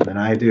collection than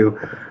I do,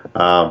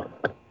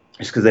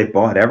 just because they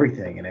bought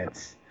everything. And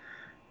it's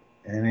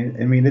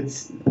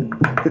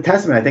a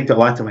testament, I think,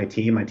 to my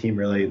team. My team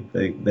really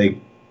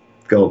they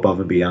go above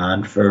and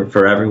beyond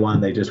for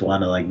everyone. They just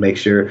want to like make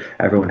sure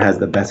everyone has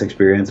the best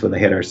experience when they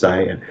hit our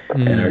site,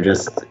 and are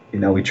just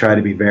we try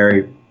to be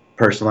very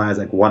personalized,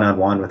 like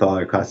one-on-one with all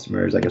our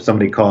customers. Like if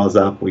somebody calls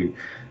up,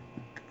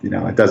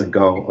 it doesn't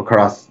go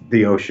across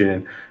the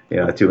ocean,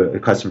 to a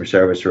customer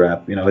service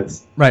rep.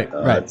 It's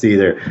it's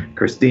either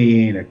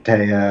Christine or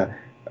Taya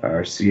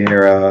or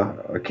Sierra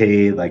or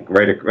Kate, like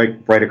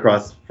right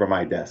across from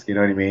my desk. You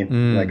know what I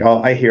mean? Like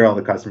I hear all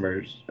the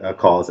customers'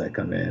 calls that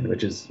come in,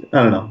 which is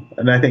I don't know,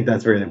 and I think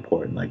that's really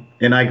important. Like,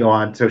 and I go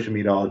on social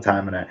media all the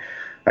time, and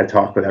I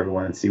talk with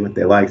everyone and see what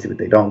they like, see what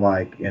they don't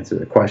like, answer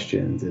their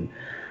questions, and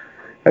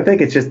I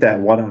think it's just that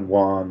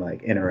one-on-one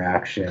like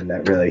interaction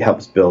that really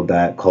helps build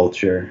that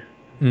culture.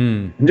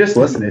 And just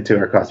listening to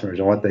our customers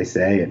and what they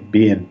say and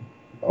being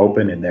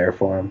open and there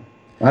for them.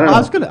 I don't know. I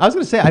was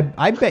gonna say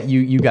I bet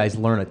you guys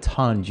learn a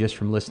ton just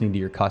from listening to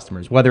your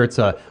customers, whether it's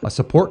a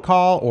support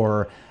call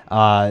or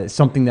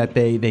something that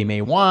they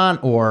may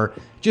want, or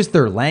just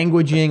their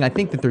languaging. I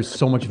think that there's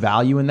so much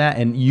value in that,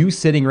 and you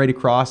sitting right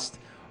across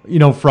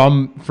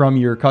from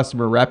your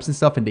customer reps and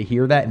stuff, and to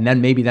hear that, and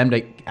then maybe them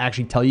to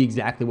actually tell you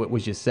exactly what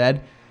was just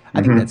said.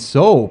 I think that's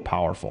so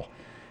powerful.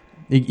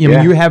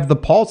 You have the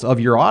pulse of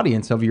your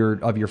audience, of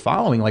your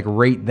following, like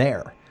right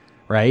there,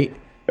 right?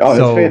 Oh,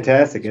 so, it's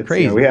fantastic. It's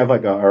crazy. We have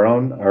like our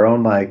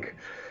own like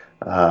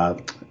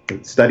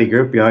study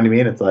group. You know what I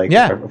mean? It's like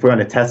if we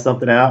want to test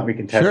something out, we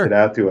can test it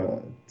out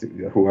to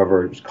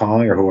whoever's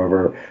calling or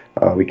whoever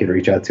we can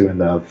reach out to in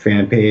the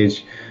fan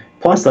page.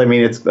 Plus, I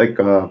mean, it's like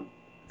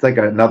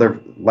another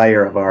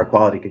layer of our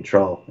quality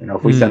control.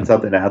 If we send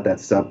something out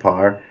that's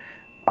subpar,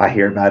 I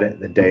hear about it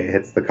the day it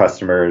hits the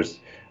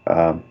customer's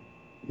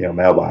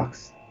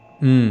mailbox.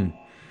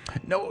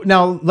 No,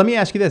 now let me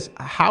ask you this: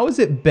 how has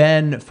it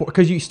been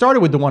because you started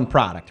with the one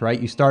product, right?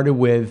 You started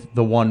with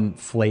the one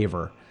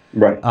flavor,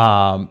 right?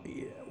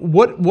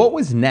 What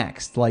was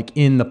next, like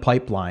in the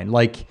pipeline?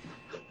 Like,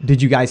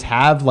 did you guys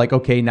have like,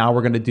 okay, now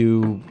we're gonna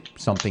do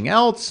something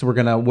else?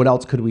 What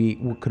else could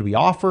we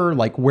offer?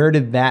 Like, where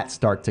did that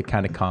start to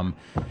kind of come?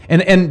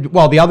 And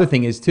well, the other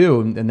thing is too,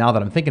 and now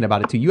that I'm thinking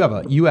about it too, you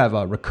have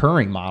a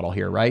recurring model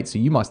here, right? So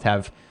you must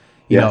have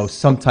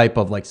some type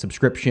of like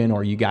subscription,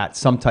 or you got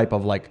some type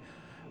of like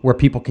where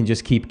people can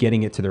just keep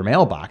getting it to their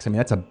mailbox. I mean,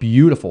 that's a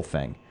beautiful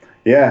thing.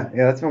 Yeah,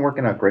 that's been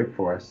working out great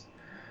for us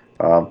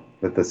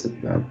with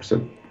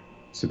the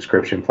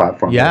subscription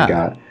platform that we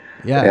got.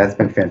 Yeah, it's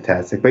been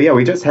fantastic. But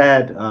we just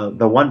had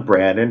the one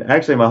brand, and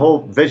actually my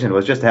whole vision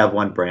was just to have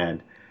one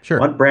brand. Sure.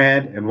 One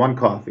brand and one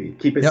coffee.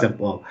 Keep it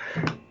simple.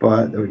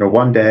 But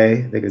one day,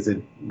 I think it was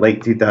in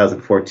late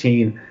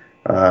 2014,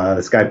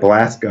 this guy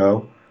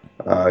Blasco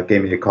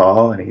gave me a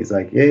call, and he's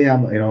like,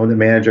 I'm the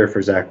manager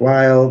for Zach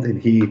Wild,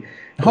 and he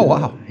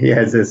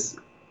has this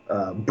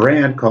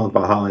brand called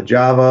Valhalla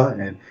Java,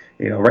 and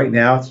right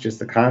now it's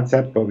just a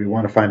concept, but we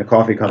want to find a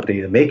coffee company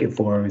to make it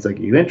for him. He's like,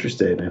 are you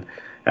interested? And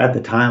at the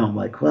time I'm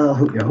like, well,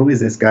 who is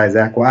this guy,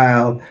 Zach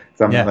Wild?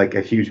 So I'm like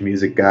a huge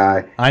music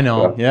guy. I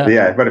know. But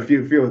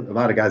a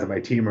lot of guys on my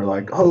team are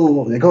like,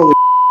 so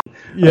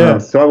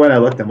I went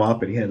and looked him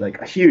up, and he had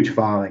like a huge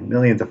following,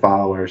 millions of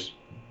followers,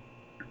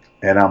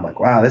 and I'm like,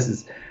 wow, this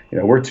is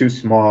we're too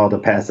small to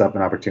pass up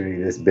an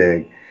opportunity this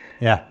big.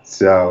 Yeah.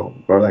 So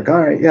we're like,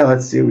 all right, yeah,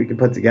 let's see what we can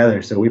put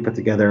together. So we put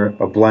together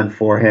a blend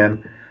for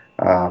him,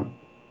 and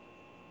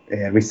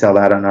we sell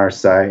that on our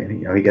site.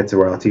 And he gets a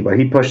royalty, but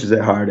he pushes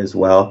it hard as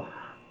well.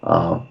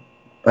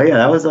 But yeah,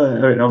 that was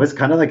it was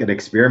kind of like an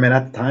experiment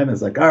at the time.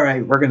 It's like, all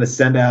right, we're gonna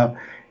send out.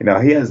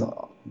 He has.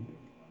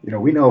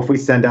 We know if we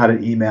send out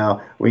an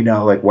email, we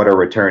know like what a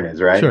return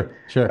is, right?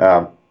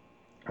 Sure.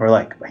 We're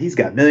like, he's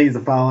got millions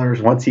of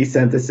followers. Once he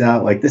sent this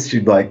out, like this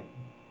should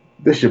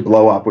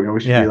blow up. We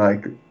should be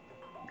like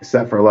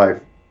set for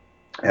life.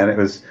 And it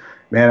was,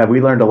 man,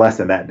 we learned a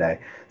lesson that day.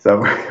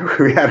 So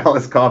we had all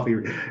this coffee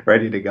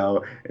ready to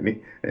go,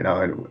 and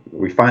and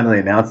we finally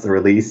announced the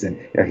release, and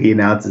he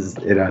announces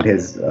it on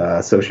his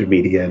social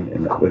media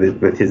and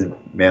with his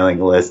mailing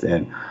list,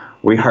 and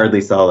we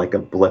hardly saw like a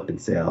blip in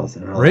sales.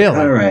 And we're like, really?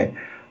 All right,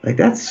 like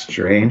that's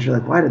strange.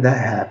 Like, why did that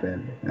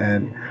happen?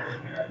 And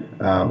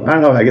I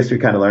don't know. I guess we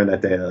kind of learned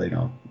that day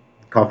that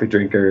coffee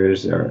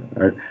drinkers or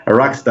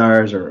rock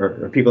stars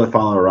or people that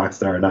follow a rock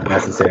star are not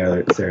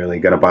necessarily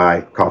going to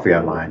buy coffee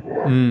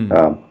online.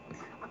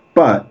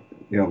 But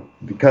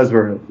because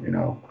we're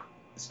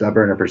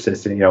stubborn or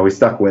persistent, we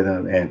stuck with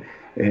them, and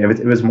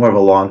it was more of a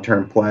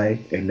long-term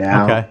play. And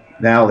now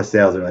the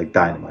sales are like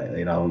dynamite.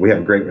 We have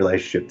a great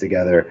relationship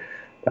together.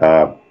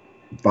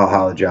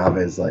 Valhalla Java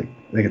is I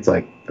think it's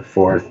like the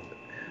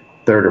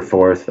third or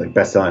fourth like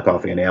best-selling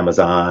coffee on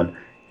Amazon.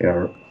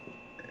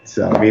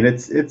 So I mean,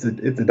 it's a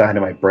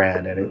dynamite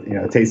brand, and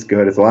it tastes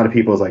good. It's a lot of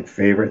people's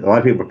favorite. A lot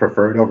of people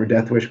prefer it over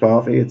Death Wish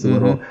coffee. It's a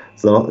little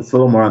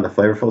more on the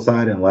flavorful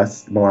side and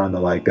less more on the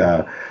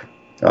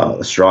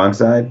the strong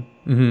side.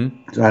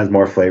 Mm-hmm. So it has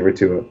more flavor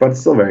to it, but it's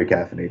still very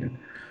caffeinated.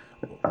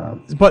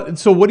 But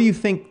so, what do you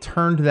think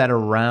turned that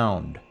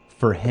around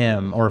for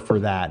him or for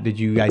that? Did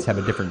you guys have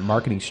a different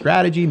marketing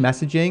strategy,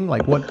 messaging?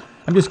 Like what?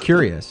 I'm just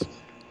curious.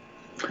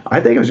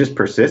 I think it was just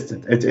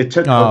persistent. It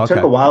took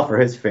a while for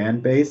his fan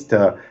base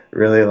to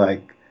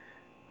really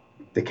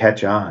to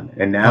catch on,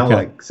 and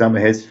now some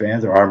of his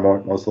fans are our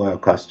most loyal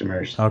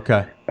customers.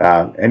 Okay.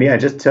 And yeah, it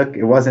just took.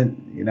 It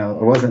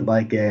wasn't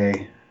like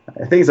a.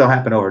 Things don't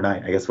happen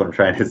overnight. I guess what I'm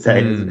trying to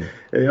say is,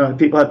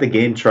 people have to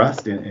gain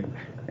trust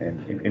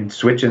in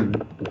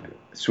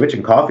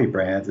switching coffee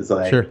brands. Is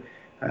like. Sure.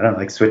 I don't know,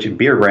 like switching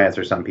beer brands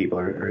for some people,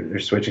 or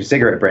switching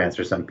cigarette brands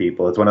for some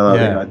people. It's one of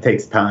those. It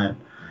takes time.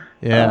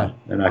 Yeah,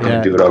 they're not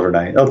going to do it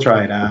overnight. They'll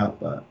try it out,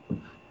 but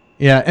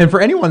yeah. And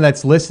for anyone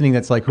that's listening,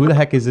 that's like, who the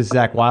heck is this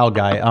Zach Wild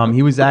guy?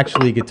 He was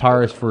actually a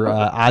guitarist for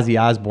Ozzy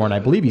Osbourne. I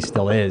believe he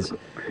still is.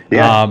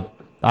 Yeah.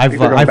 I've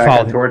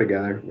followed him. Tour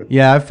together.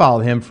 I've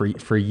followed him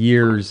for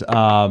years.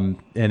 And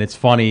it's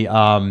funny.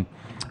 I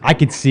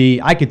could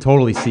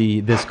totally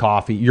see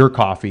your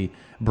coffee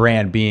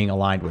brand being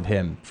aligned with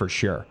him for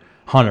sure,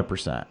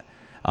 100%.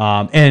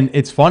 And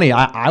it's funny,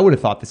 I would have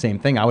thought the same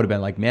thing. I would have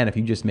been like, man, if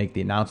you just make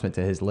the announcement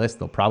to his list,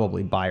 they'll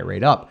probably buy it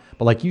right up.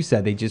 But like you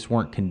said, they just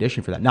weren't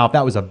conditioned for that. Now, if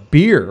that was a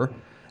beer,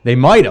 they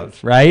might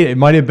have, right? It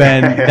might have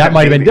been, that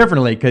might have been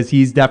differently, because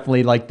he's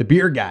definitely like the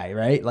beer guy,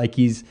 right? Like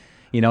he's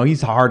a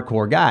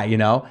hardcore guy,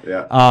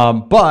 Yeah.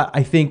 But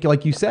I think,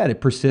 like you said,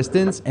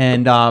 persistence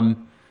and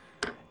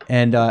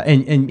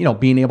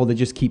being able to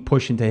just keep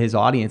pushing to his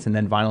audience, and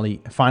then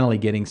finally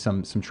getting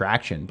some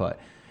traction. But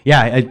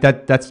yeah,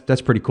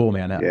 that's pretty cool,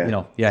 man. So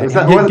it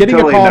wasn't getting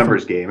totally a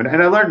numbers game, and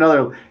I learned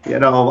a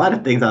lot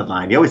of things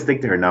online. You always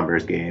think they're a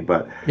numbers game,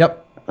 but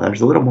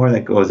there's a little more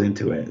that goes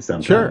into it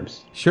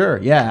sometimes. Sure,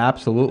 yeah,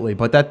 absolutely.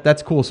 But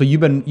that's cool. So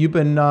you've been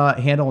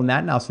handling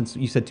that now since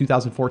you said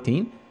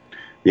 2014.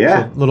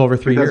 Yeah, so a little over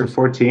 3 years.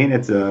 2014.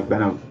 It's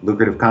been a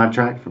lucrative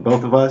contract for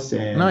both of us,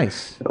 and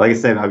nice. Like I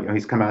said,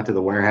 he's come out to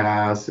the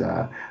warehouse.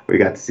 We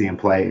got to see him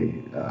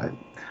play.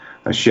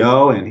 A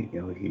show,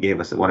 and he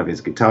gave us one of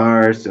his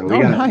guitars. So we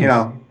got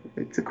nice.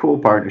 It's a cool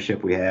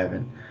partnership we have,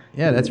 and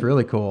that's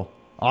really cool.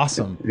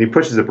 Awesome. He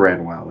pushes the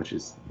brand well, which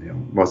is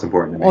most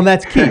important to me. Well, and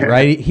that's key,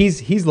 right?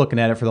 He's looking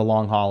at it for the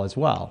long haul as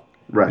well.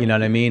 Right. You know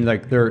what I mean?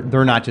 Like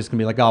they're not just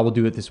gonna be like, oh, we'll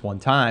do it this one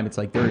time. It's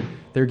like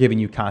they're giving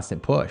you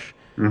constant push,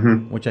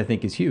 which I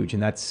think is huge,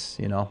 and that's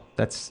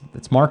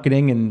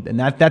marketing, and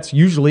that's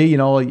usually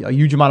a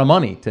huge amount of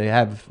money to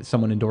have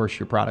someone endorse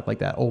your product like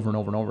that over and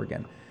over and over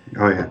again.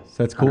 Oh yeah,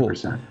 so that's cool.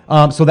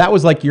 100%. So that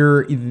was like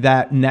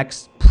that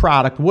next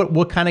product.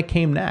 What kind of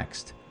came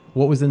next?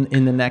 What was in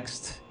the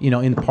next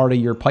in part of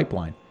your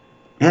pipeline?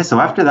 Yeah, so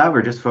after that,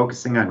 we're just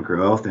focusing on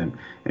growth and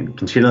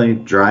continually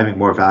driving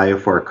more value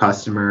for our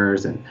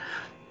customers, and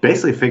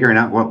basically figuring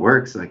out what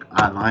works with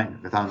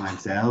online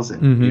sales.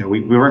 And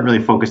we weren't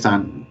really focused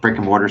on brick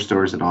and mortar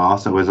stores at all,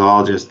 so it was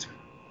all just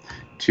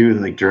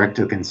direct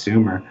to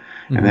consumer.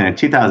 And then in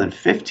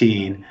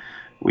 2015,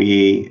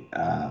 we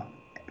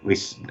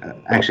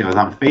actually, I was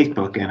on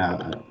Facebook, and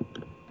a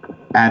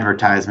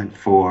advertisement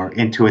for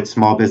Intuit's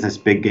Small Business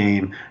Big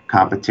Game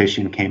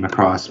competition came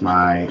across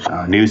my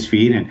news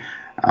feed, and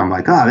I'm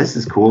like, oh, this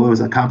is cool. It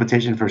was a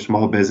competition for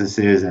small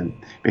businesses, and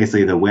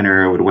basically the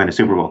winner would win a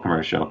Super Bowl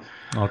commercial.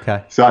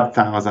 Okay. So at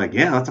the time, I was like,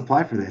 yeah, let's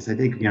apply for this. I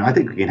think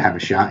we can have a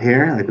shot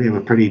here. Like, we have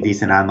a pretty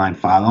decent online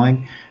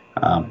following.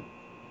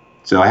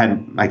 so I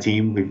had my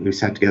team. We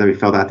sat together. We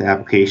filled out the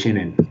application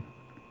and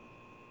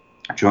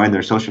joined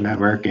their social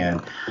network,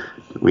 and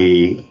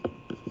we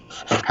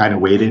kind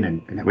of waited,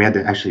 and we had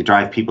to actually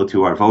drive people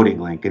to our voting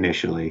link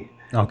initially.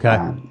 Okay.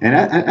 And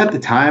at the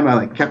time, I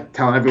like kept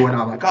telling everyone,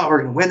 I'm like, oh,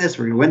 we're gonna win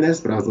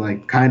this, but I was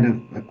like kind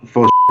of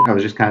full. I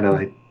was just kind of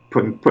like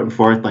putting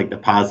forth like the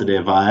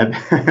positive vibe.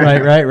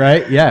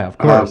 Right. Yeah, of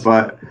course.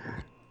 But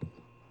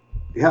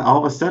yeah, all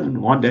of a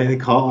sudden one day they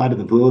call out of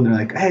the blue and they're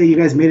like, hey, you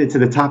guys made it to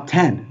the top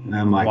 10, and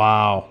I'm like,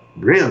 wow,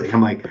 really?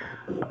 I'm like,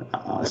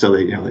 so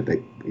they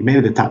they made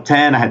it to the top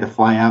 10. I had to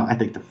fly out. I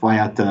think to fly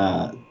out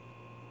to.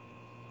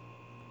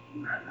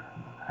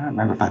 I don't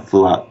remember if I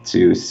flew out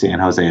to San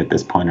Jose at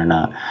this point or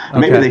not. Okay.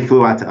 Maybe they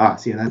flew out to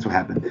us. Yeah, that's what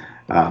happened.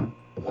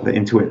 The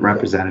Intuit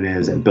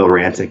representatives and Bill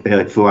Rancic, they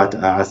like flew out to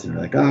us and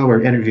were like, oh,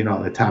 we're interviewing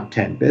all the top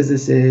 10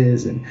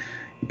 businesses, and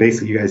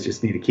basically you guys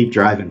just need to keep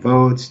driving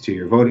votes to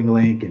your voting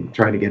link and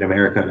try to get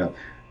America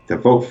to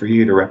vote for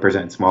you to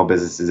represent small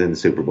businesses in the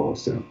Super Bowl.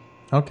 So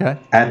okay.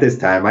 At this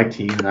time, my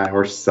team and I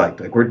were psyched.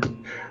 Like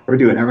we're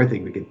doing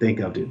everything we could think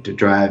of to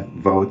drive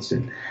votes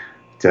and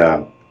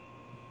to,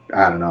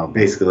 I don't know,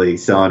 basically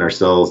selling our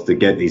souls to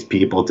get these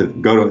people to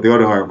go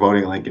to our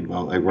voting link and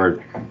vote. Like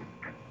we're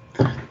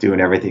doing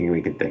everything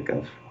we could think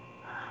of.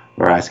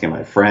 We're asking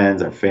my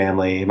friends, our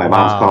family. My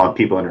mom's calling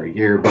people in her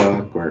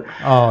yearbook. Or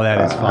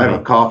that is funny. I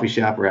have a coffee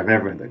shop. We're having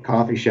everyone at the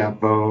coffee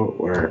shop vote.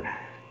 Or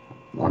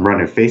I'm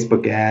running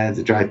Facebook ads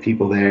to drive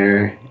people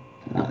there.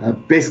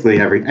 Basically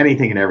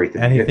anything and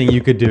everything. Anything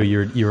you could do,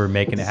 you were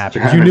making it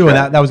happen. You knew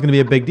that was going to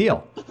be a big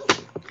deal.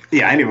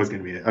 Yeah, I knew it was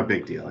going to be a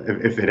big deal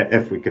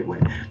if we could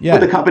win. Yeah.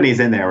 But the companies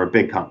in there were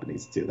big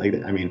companies too. Like,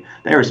 I mean,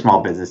 they were small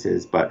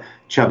businesses, but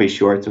Chubby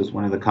Shorts was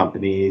one of the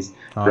companies.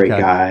 Great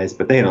guys,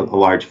 but they had a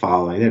large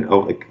following. They had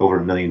over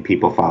 1 million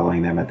people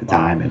following them at the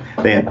time, and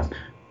they had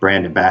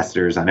brand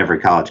ambassadors on every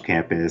college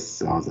campus.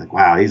 So I was like,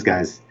 wow, these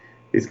guys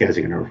are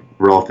going to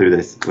roll through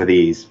this with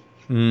ease.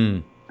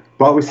 Mm.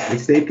 But we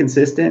stayed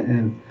consistent,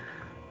 and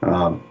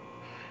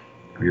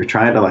we were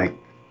trying to like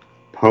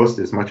post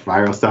as much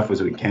viral stuff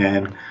as we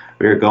can.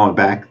 We were going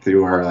back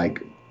through our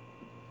like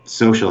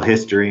social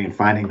history and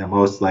finding the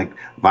most like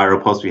viral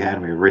posts we had,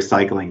 and we were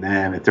recycling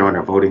them and throwing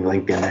our voting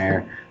link in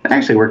there. It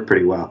actually worked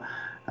pretty well.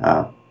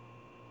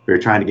 We were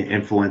trying to get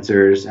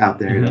influencers out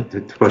there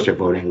to push our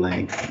voting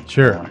link.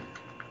 Sure.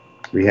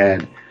 We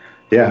had,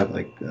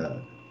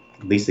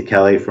 Lisa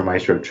Kelly from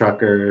Ice Road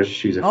Truckers.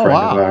 She's a friend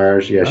of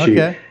ours.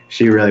 Yeah,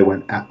 she really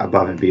went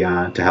above and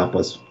beyond to help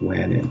us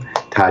win. And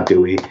Todd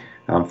Dewey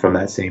from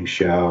that same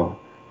show.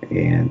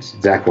 And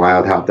Zach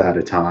Wild helped out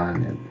a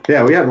ton, and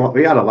yeah, we had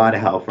a lot of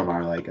help from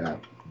our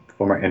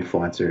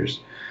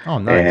influencers. Oh,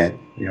 nice. And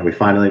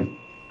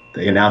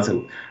they announced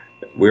that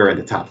we were in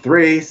the top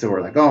 3, so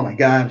we're like, oh my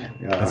god,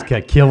 that's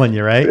killing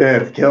you, right? Yeah,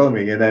 it's killing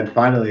me. And then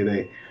finally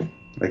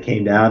they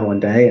came down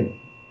one day and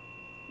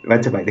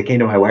they came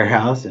to my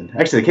warehouse, and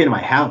actually they came to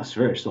my house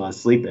first while I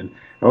was sleeping.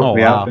 They woke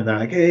me up, and they're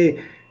like,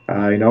 hey,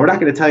 we're not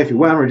going to tell you if you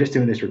won. We're just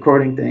doing this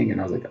recording thing. And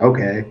I was like,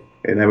 okay.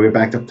 And then we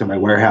backed up to my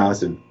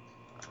warehouse, and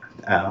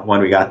when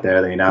we got there,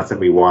 they announced that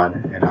we won,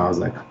 and I was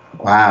like,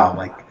 wow,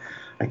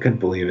 I couldn't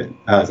believe it.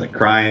 I was like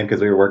crying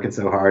because we were working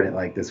so hard at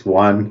like this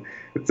one.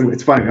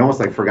 It's funny, we almost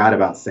like forgot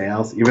about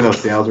sales, even though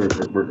sales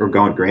were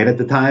going great at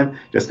the time,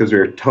 just because we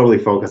were totally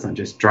focused on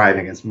just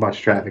driving as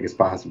much traffic as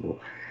possible.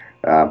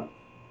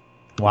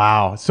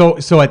 Wow.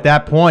 So at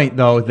that point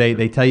though,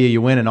 they tell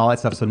you win and all that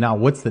stuff. So now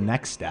what's the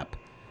next step?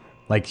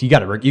 Like you got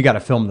to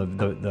film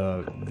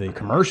the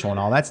commercial and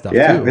all that stuff.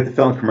 Yeah, too. We had to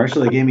film a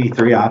commercial. They gave me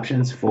 3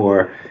 options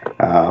for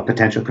a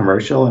potential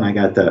commercial, and I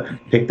got to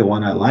pick the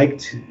one I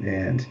liked.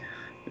 And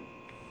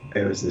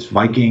it was this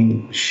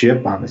Viking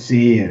ship on the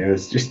sea, and it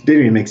was just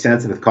didn't even make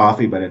sense with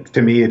coffee. But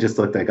to me, it just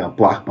looked like a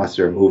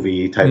blockbuster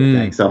movie type of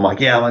thing. So I'm like,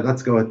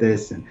 let's go with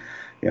this. And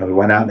we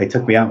went out, and they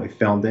took me out, and we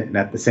filmed it. And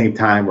at the same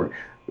time,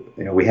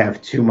 we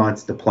have 2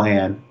 months to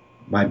plan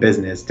my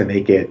business to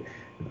make it.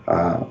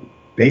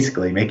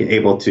 Basically make it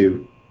able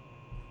to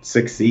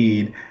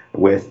succeed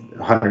with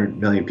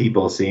 100 million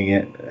people seeing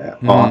it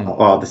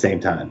all at the same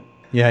time.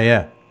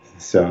 Yeah.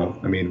 So,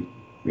 I mean,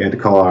 we had to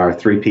call our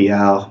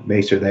 3PL,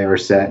 make sure they were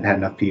set and had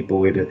enough people.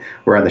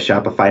 We're on the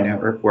Shopify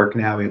network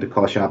now. We had to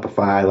call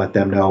Shopify, let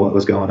them know what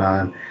was going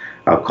on.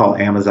 I'll call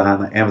Amazon,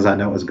 let Amazon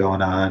know what was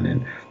going on.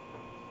 And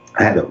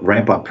I had to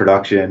ramp up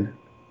production,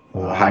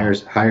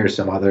 hire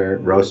some other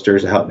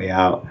roasters to help me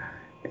out.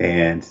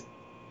 And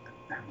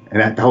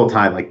at the whole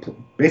time, like,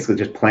 basically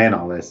just plan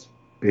all this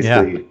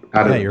out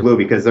of the blue,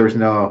 because there's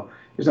no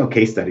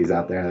case studies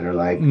out there that are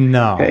like,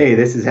 no, hey,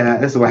 this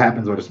is what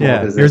happens when a small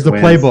business here's the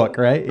wins. playbook,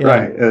 right? Yeah.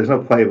 Right, there's no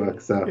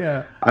playbook.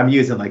 So I'm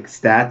using like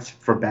stats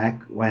from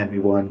back when we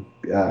won,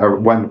 or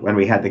when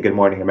we had the Good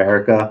Morning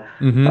America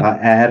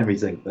ad. I'm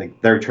using like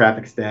their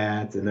traffic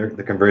stats and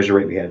the conversion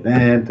rate we had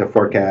then to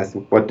forecast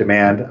what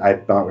demand I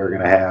thought we were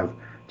going to have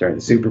during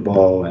the Super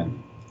Bowl,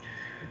 and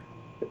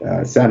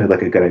it sounded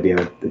like a good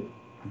idea.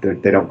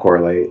 They don't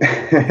correlate.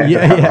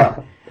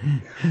 Yeah.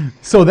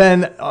 So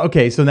then,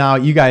 okay, so now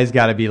you guys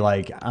got to be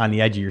like on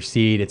the edge of your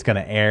seat. It's going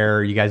to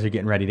air. You guys are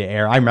getting ready to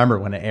air. I remember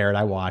when it aired,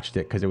 I watched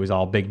it because it was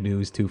all big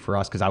news too for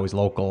us because I was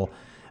local.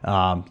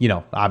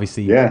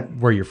 Obviously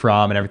where you're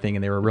from and everything,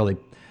 and they were really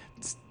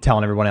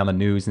telling everybody on the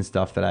news and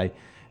stuff that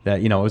it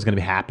was going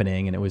to be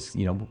happening, and it was,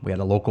 we had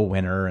a local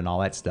winner and all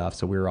that stuff,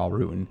 so we were all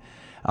rooting.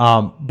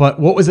 But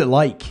what was it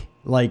like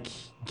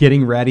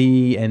getting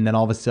ready, and then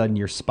all of a sudden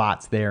your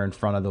spot's there in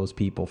front of those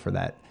people for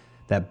that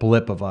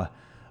blip of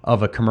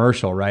a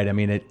commercial, right? I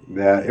mean, it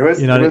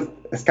was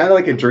it's kind of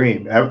like a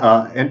dream.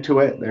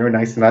 Intuit, they were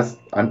nice enough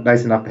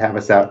to have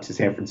us out to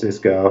San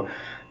Francisco.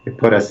 They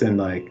put us in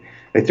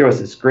they threw us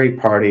this great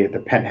party at the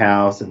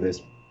penthouse of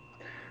this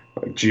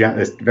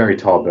very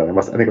tall building.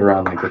 I think we were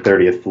on the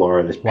 30th floor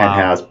of this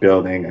penthouse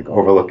building,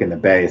 overlooking the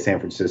Bay of San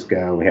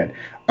Francisco. We had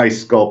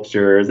ice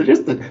sculptures, and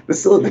just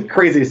the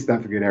craziest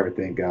stuff you could ever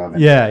think of.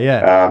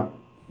 And,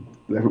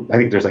 I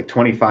think there's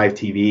 25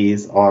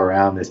 TVs all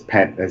around this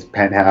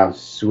penthouse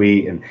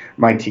suite, and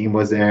my team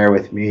was there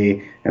with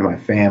me and my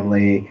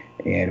family,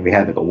 and we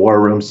had a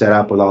war room set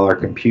up with all our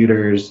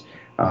computers.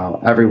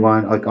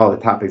 Everyone, all the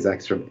top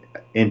execs from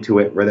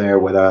Intuit were there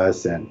with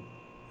us, and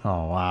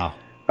oh wow.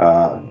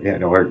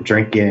 We're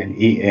drinking,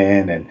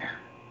 eating, and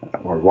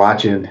we're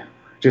watching,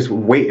 just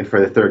waiting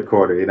for the third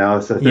quarter,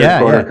 So the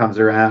third quarter comes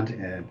around,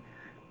 and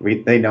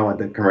they know when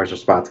the commercial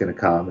spot's going to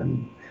come,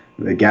 and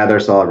they gather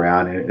us all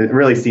around. And it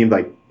really seemed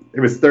like it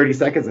was 30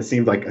 seconds. It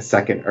seemed like a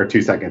second or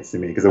 2 seconds to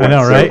me because it went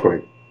so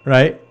quick.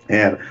 Right.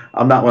 And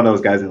I'm not one of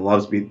those guys that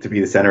loves to be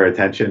the center of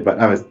attention, but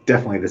I was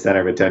definitely the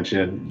center of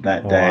attention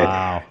that day.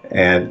 Wow.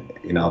 And,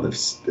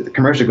 the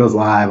commercial goes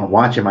live. I'm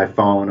watching my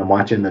phone. I'm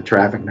watching the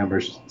traffic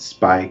numbers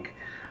spike.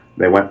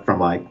 They went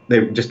from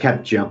they just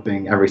kept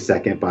jumping every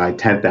second by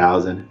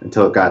 10,000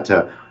 until it got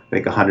to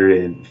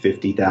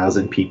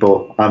 150,000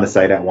 people on the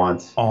site at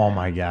once. Oh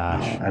my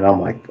gosh. And I'm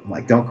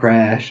like, don't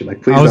crash. I'm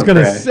like, please don't crash. I was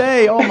going to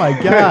say, oh my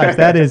gosh,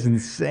 that is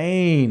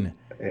insane.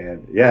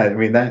 And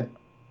it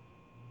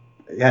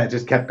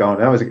just kept going.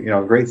 That was, a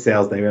great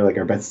sales day. We were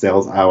our best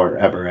sales hour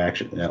ever,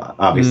 actually,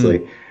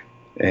 obviously.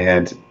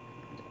 And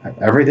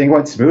everything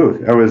went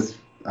smooth. It almost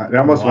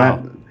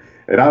went,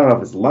 and I don't know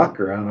if it's luck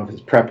or I don't know if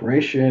it's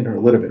preparation or a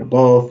little bit of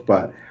both,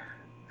 but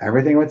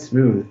everything went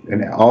smooth.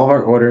 And all of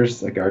our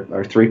orders, our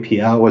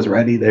 3PL was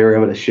ready. They were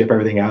able to ship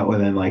everything out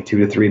within 2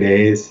 to 3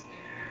 days.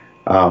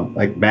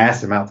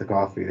 Mass amounts of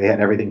coffee. They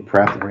had everything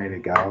prepped and ready to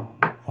go.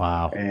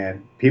 Wow.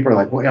 And people are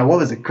like, well, what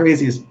was the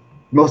craziest,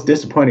 most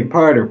disappointing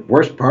part or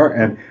worst part?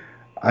 And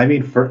I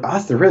mean, for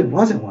us, there really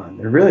wasn't one.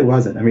 There really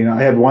wasn't. I mean,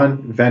 I had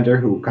one vendor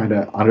who kind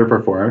of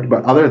underperformed,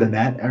 but other than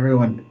that,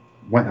 everyone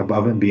went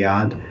above and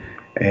beyond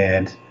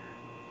and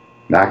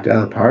knocked it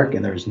out of the park,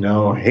 and there was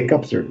no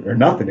hiccups or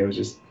nothing. It was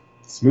just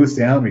smooth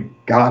sailing. We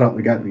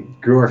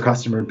grew our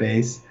customer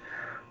base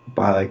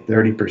by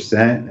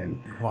 30%,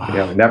 and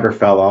it never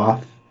fell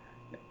off.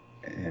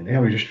 And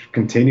we just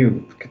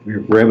continued. We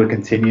were able to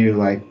continue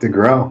to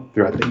grow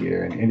throughout the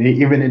year, and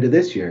even into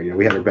this year.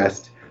 We had our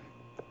best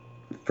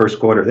first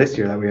quarter this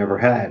year that we ever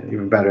had,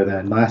 even better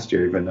than last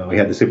year, even though we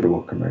had the Super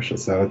Bowl commercial.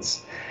 So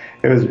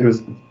it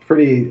was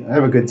pretty. I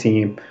have a good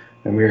team,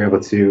 and we were able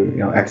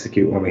to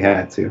execute when we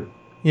had to.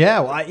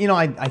 Yeah, well,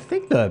 I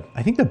think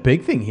the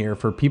big thing here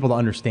for people to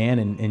understand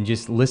and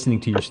just listening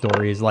to your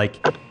story is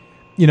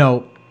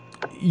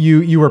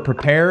you were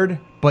prepared,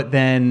 but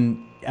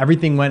then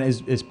everything went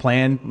as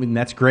planned, and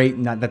that's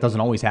great. That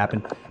doesn't always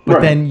happen,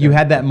 but then you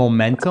had that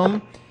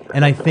momentum,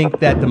 and I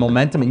think that the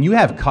momentum, and you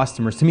have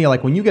customers. To me,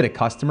 when you get a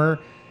customer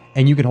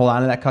and you can hold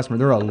on to that customer,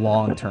 they're a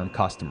long-term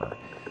customer.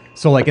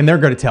 So and they're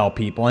going to tell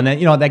people, and then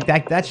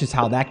that's just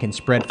how that can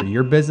spread for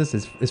your business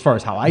as far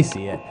as how I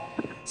see it.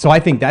 So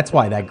I think that's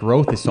why that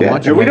growth is so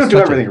much. And we don't do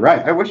everything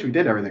right. I wish we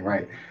did everything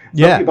right.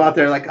 Some people out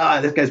there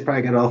are this guy's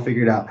probably got it all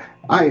figured out.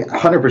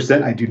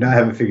 100%, I do not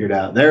have it figured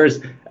out. There's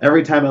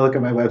every time I look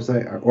at my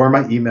website or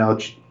my email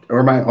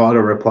or my auto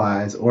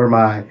replies or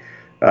my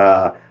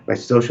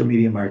social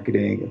media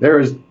marketing, there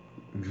is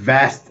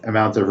vast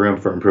amounts of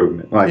room for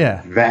improvement.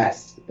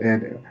 Vast.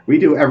 And we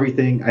do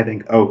everything, I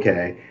think,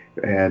 okay.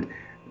 And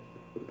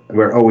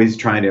we're always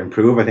trying to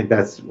improve. I think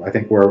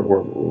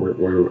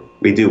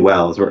we do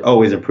well is we're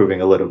always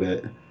improving a little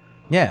bit.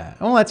 Yeah.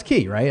 Well, that's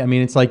key, right? I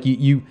mean, it's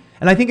you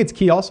and I think it's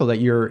key also that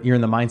you're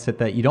in the mindset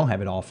that you don't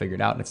have it all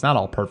figured out, and it's not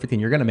all perfect,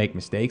 and you're going to make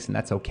mistakes, and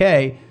that's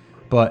okay.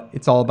 But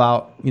it's all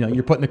about,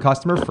 you're putting the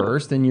customer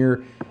first, and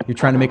you're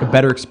trying to make a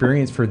better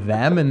experience for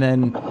them, and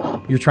then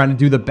you're trying to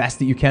do the best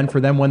that you can for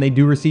them when they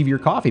do receive your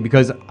coffee.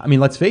 Because, I mean,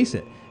 let's face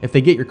it, if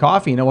they get your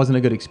coffee and it wasn't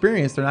a good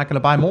experience, they're not going to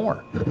buy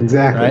more.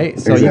 Exactly. Right?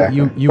 So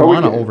you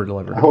want to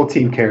over-deliver. The whole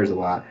team cares a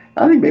lot.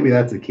 I think maybe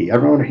that's the key.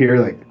 Everyone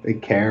here, they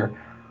care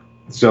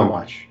so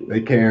much. They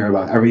care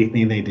about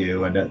everything they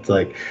do, and it's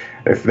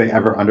if they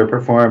ever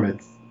underperform,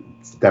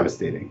 it's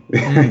devastating.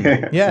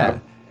 Yeah.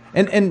 So.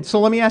 And so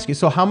let me ask you,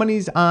 so how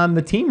many's on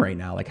the team right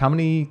now? How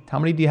many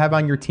do you have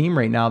on your team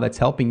right now that's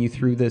helping you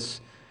through this,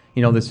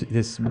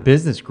 this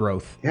business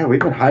growth? Yeah, we've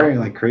been hiring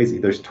like crazy.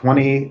 There's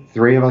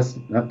 22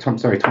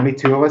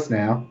 of us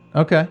now.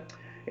 Okay.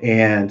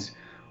 And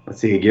let's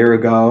see, a year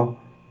ago,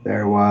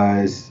 there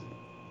was,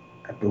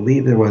 I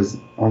believe there was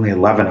only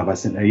 11 of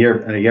us in a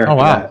year. And a year Oh,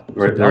 after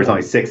wow. that, there was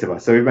only 6 of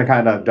us. So we've been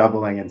kind of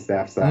doubling in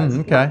staff size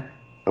Okay.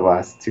 the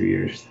last 2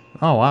 years.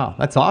 Oh, wow.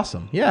 That's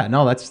awesome. Yeah,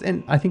 no,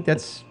 and I think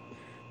it's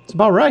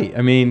about right.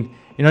 I mean,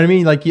 you know what I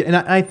mean? Like, and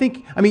I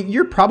think, I mean,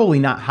 you're probably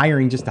not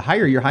hiring just to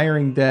hire. You're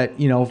hiring that,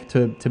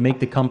 to make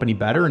the company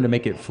better and to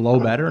make it flow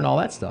better and all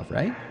that stuff,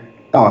 right?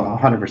 Oh,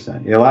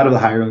 100%. Yeah, a lot of the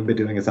hiring we've been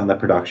doing is on the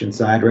production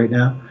side right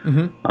now.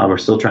 Mm-hmm. We're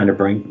still trying to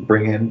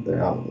bring in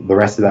the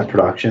rest of that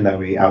production that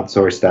we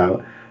outsourced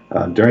out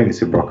during the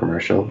Super Bowl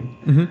commercial.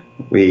 Mm-hmm.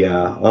 We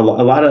a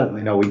lot of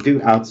we do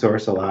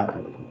outsource a lot,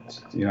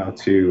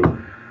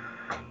 to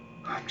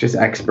just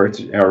experts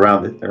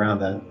around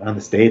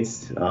the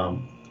states.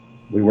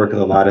 We work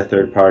with a lot of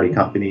third-party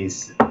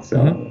companies,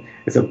 so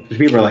Mm-hmm.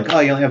 people are like, oh,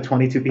 you only have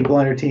 22 people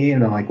on your team,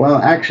 and I'm like, well,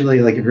 actually,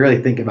 like if you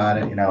really think about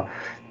it,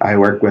 I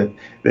work with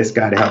this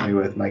guy to help me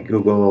with my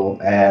Google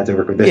ads. I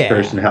work with this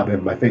person to help me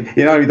with my thing.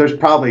 I mean, there's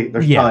probably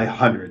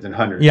hundreds and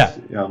hundreds. Yeah.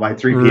 My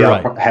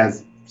 3PL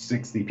has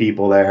 60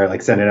 people there,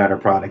 like sending out our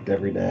product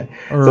every day.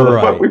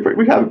 So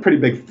we have a pretty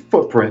big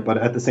footprint, but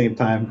at the same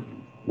time,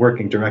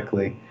 working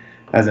directly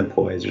as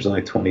employees, there's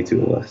only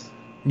 22 of us.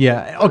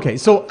 Yeah. Okay.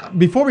 So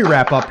before we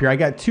wrap up here, I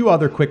got 2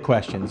 other quick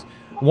questions.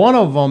 One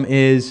of them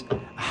is,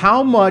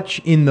 how much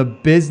in the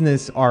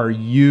business are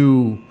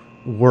you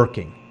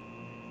working?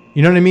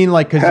 You know what I mean?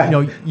 Like, because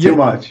too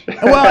much.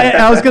 Well,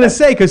 I was gonna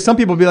say, because some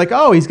people be like,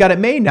 "Oh, he's got it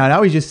made now.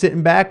 Now he's just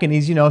sitting back and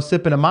he's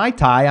sipping a Mai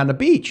Tai on the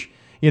beach."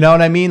 You know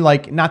what I mean?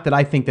 Like, not that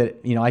I think that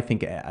I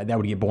think that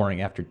would get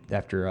boring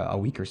after a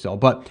week or so.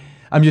 But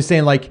I'm just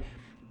saying, like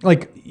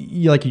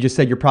you just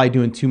said, you're probably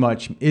doing too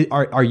much.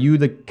 Are you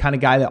the kind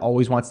of guy that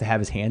always wants to have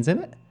his hands in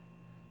it?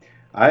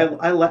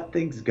 I let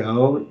things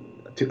go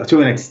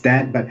to an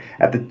extent, but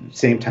at the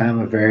same time,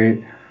 I'm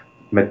very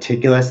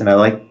meticulous, and I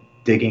like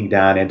digging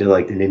down into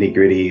like the nitty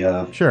gritty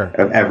of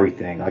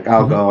everything. Like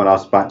I'll go and I'll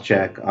spot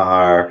check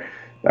our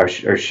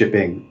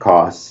shipping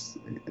costs,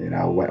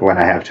 when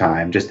I have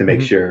time, just to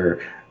make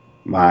sure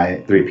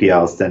my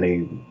 3PL is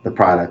sending the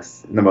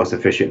products in the most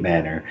efficient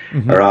manner.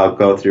 Or I'll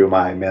go through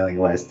my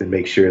mailing list and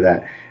make sure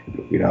that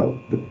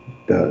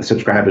the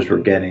subscribers we're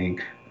getting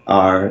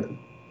are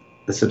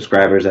the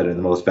subscribers that are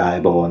the most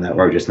valuable, and that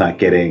we're just not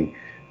getting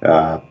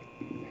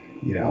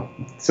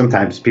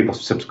sometimes people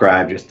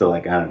subscribe just to,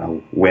 like, I don't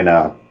know, win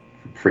a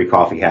free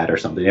coffee hat or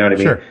something, you know what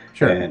I mean?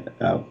 Sure. And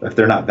if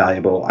they're not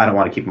valuable, I don't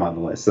want to keep them on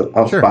the list. So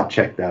I'll spot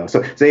check those.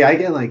 So yeah, I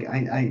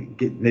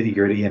get nitty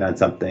gritty in on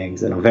some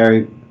things, and I'm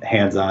very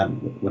hands on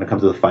when it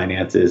comes to the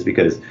finances,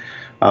 because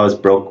I was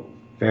broke,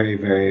 very,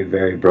 very,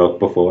 very broke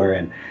before,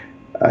 and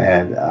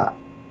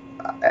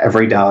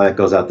every dollar that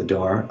goes out the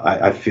door,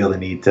 I feel the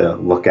need to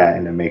look at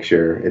and to make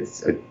sure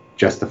it's a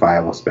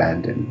justifiable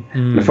spend. And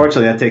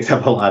unfortunately, that takes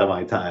up a lot of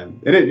my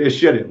time. And it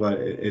shouldn't, but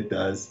it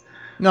does.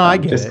 No, I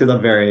get just it. because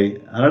I'm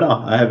very, I don't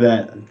know, I have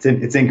that,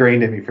 it's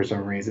ingrained in me for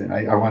some reason.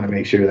 I want to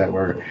make sure that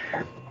we're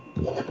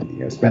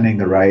spending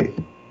the right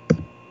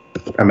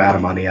amount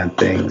of money on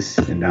things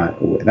and not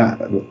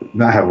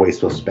have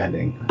wasteful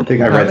spending. I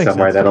think I read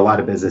somewhere that a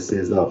lot of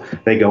businesses, though,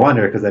 they go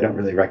under because they don't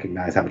really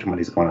recognize how much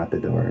money is going out the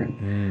door.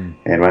 And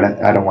when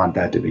I don't want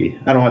that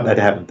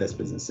to happen with this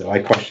business. So I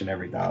question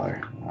every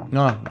dollar.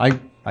 No,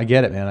 I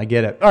get it, man. I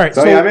get it. All right.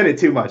 So yeah, I'm in it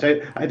too much.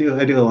 I do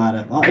a lot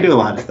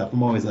of stuff.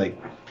 I'm always like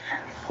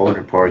pulling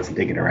reports and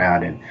digging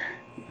around and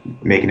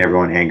making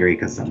everyone angry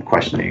because I'm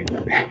questioning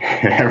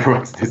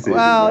everyone's decision.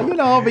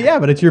 Well,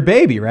 but it's your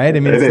baby, right? I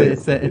mean,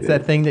 it's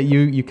that thing that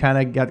you kind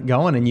of got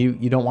going, and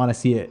you don't want to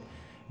see it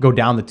go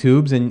down the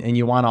tubes, and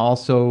you want to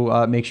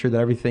also make sure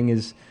that everything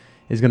is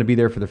going to be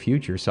there for the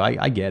future. So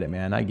I get it,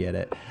 man. I get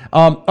it.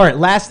 All right,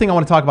 last thing I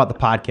want to talk about the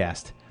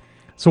podcast.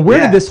 So where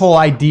did this whole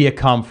idea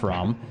come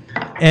from?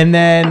 And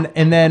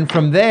then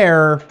from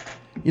there,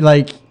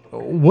 like,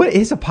 what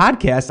is a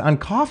podcast on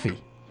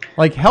coffee?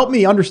 Like, help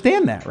me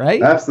understand that,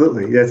 right?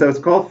 Absolutely. Yeah, so it's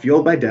called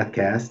Fueled by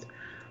Deathcast.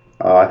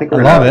 I think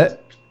we're love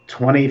it.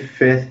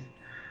 25th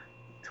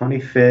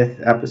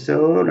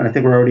episode, and I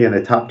think we're already in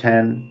the top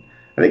 10.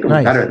 I think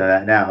we're better than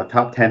that now.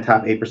 Top 10,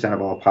 top 8%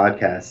 of all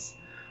podcasts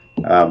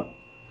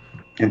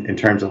in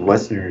terms of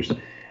listeners.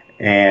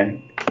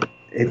 And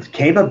it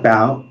came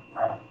about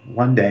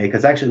one day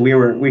because actually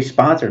we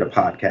sponsored a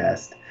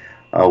podcast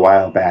a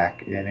while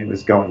back, and it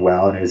was going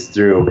well, and it was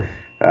through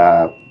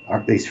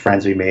these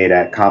friends we made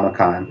at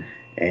Comic-Con,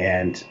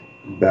 and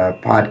the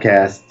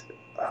podcast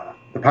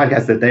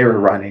that they were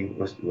running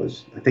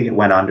was I think it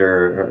went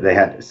under, or they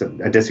had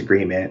a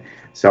disagreement.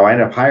 So I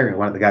ended up hiring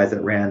one of the guys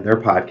that ran their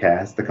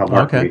podcast to come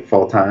work for me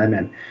full time,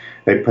 and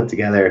they put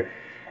together.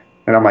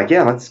 And I'm like,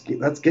 yeah, let's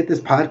get this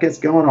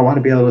podcast going. I want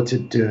to be able to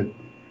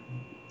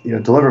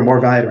deliver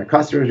more value to my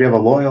customers. We have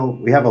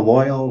a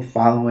loyal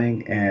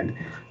following, and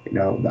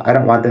I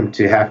don't want them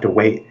to have to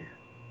wait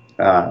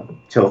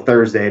till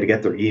Thursday to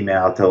get their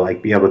email to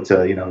like be able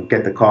to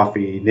get the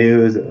coffee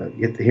news,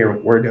 get to hear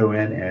what we're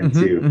doing,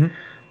 and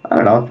I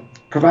don't know,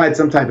 provide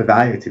some type of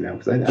value to them,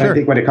 because I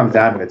think when it comes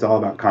down to it, it's all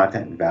about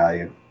content and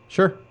value.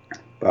 Sure.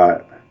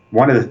 But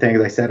one of the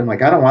things I said, I'm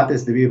like, I don't want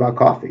this to be about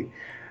coffee.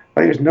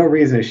 But there's no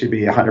reason it should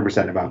be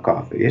 100% about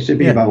coffee. It should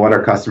be about what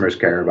our customers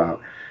care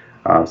about.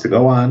 So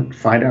go on,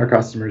 find our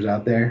customers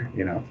out there,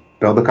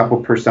 build a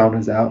couple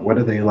personas out. What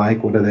do they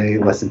like? What do they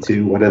listen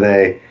to? What do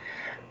they,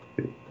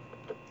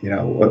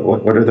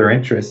 what are their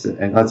interests?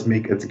 And let's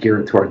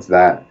gear it towards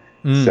that.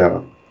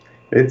 So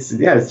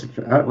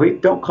we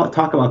don't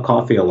talk about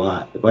coffee a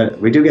lot, but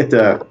we do get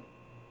to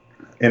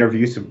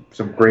interview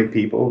some great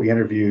people. We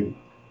interviewed,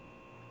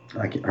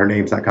 her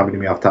name's not coming to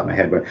me off the top of my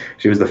head, but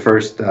she was the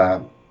first,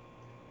 the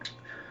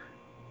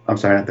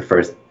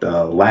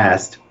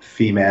last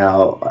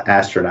female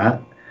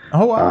astronaut.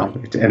 Oh, wow.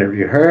 We got to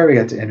interview her. We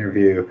got to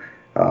interview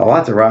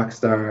lots of rock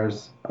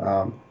stars,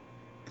 a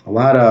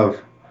lot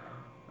of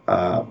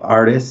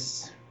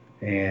artists,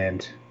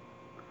 and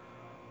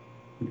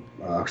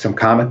some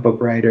comic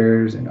book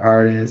writers and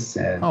artists.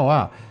 And oh,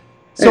 wow.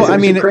 So, I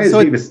mean,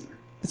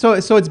 so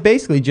it's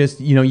basically just,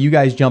 you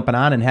guys jumping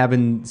on and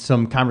having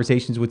some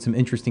conversations with some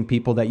interesting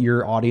people that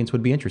your audience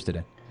would be interested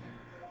in.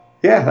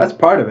 Yeah, that's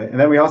part of it. And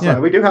then we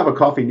also we do have a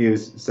coffee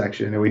news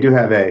section, and we do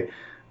have a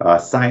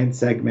science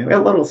segment. We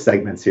have little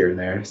segments here and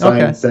there.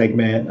 Science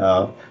segment.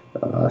 Trying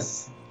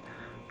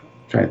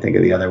to think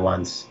of the other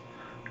ones.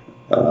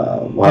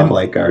 We'll have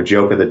like our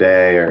joke of the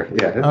day,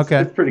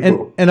 it's pretty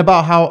cool. And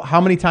about how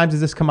many times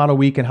does this come out a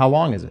week, and how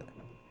long is it?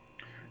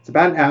 It's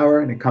about an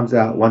hour, and it comes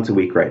out once a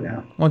week right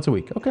now. Once a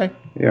week, okay.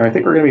 I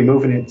think we're going to be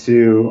moving it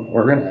to.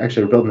 We're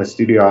building a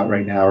studio out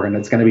right now.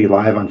 It's going to be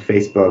live on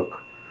Facebook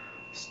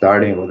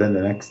starting within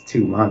the next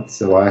 2 months.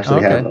 So we'll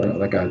actually have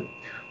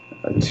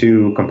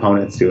two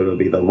components to it. It'll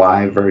be the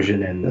live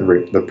version and the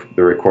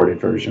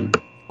recorded version.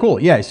 Cool.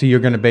 Yeah. So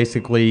you're going to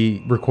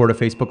basically record a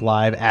Facebook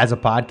Live as a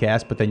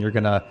podcast, but then you're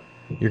gonna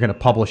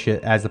publish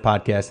it as the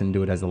podcast and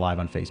do it as a live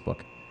on Facebook.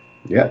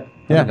 Yeah. 100%.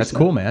 Yeah, that's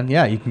cool, man.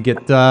 Yeah, you can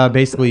get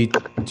basically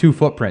 2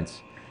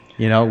 footprints,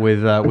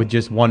 with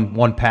just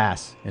one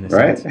pass in a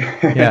sense.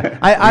 Right.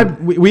 Yeah.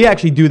 We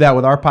actually do that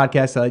with our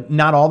podcast.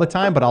 Not all the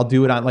time, but I'll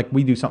do it on,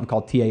 we do something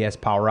called TAS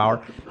Power Hour.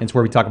 And it's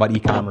where we talk about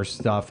e-commerce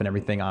stuff and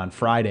everything on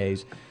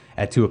Fridays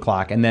at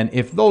 2:00. And then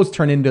if those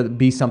turn into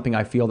be something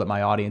I feel that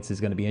my audience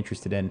is going to be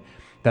interested in,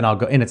 then I'll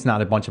go, and it's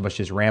not a bunch of us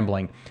just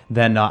rambling,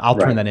 then I'll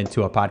turn that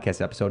into a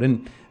podcast episode.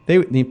 And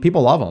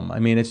people love them. I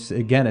mean,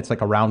 it's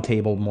like a round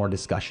table, more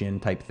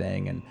discussion type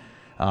thing. And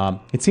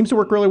it seems to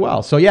work really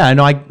well. So yeah, I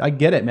know I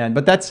get it, man.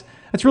 But that's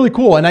really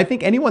cool. And I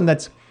think anyone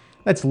that's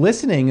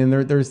listening and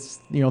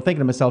there's thinking to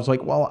themselves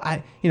like, well,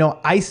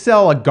 I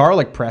sell a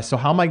garlic press, so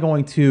how am I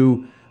going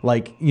to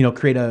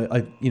create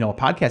a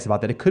podcast about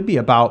that? It could be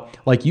about,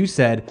 like you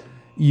said,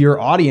 your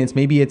audience.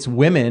 Maybe it's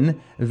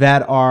women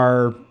that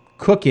are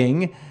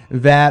cooking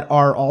that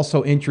are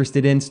also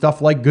interested in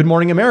stuff like Good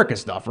Morning America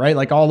stuff, right?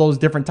 Like all those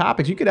different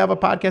topics. You could have a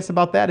podcast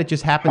about that. It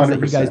just happens that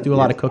you guys do a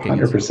lot of cooking.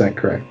 100%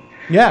 correct.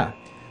 Yeah.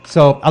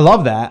 So I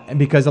love that,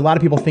 because a lot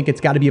of people think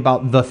it's got to be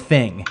about the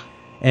thing,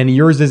 and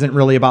yours isn't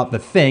really about the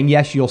thing.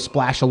 Yes, you'll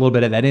splash a little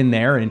bit of that in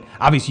there, and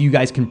obviously you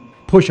guys can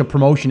push a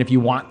promotion if you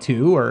want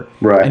to, or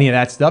any of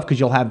that stuff, because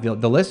you'll have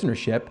the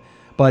listenership.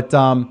 But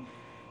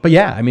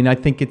yeah, I mean, I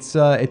think it's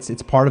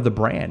part of the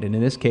brand, and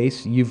in this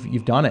case,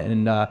 you've done it.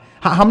 And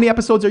how many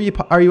episodes are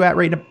you at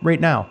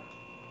right now?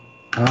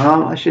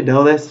 I should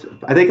know this.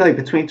 I think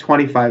between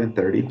 25 and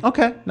 30.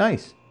 Okay,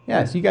 nice.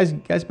 Yeah, so you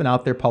guys been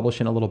out there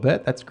publishing a little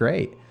bit. That's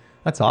great.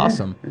 That's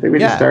awesome. I think we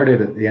just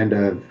started at the end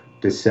of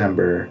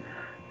December.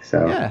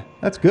 So yeah,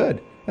 that's good.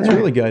 That's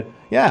really good.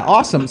 Yeah,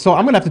 awesome. So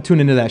I'm going to have to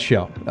tune into that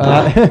show.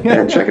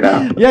 Check it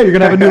out. Yeah, you're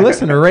going to have a new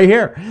listener right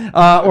here,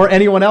 or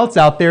anyone else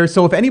out there.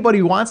 So if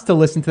anybody wants to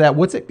listen to that,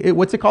 what's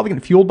it called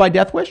again? Fueled by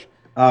Death Wish?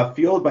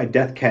 Fueled by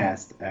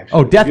Deathcast, actually.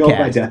 Oh, Deathcast. Fueled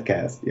by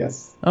Deathcast,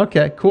 yes.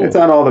 Okay, cool. It's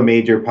on all the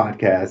major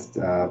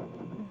podcast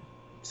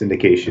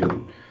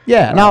syndication.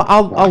 Yeah, and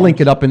I'll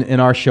link it up in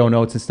our show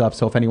notes and stuff.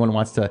 So if anyone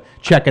wants to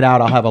check it out,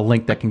 I'll have a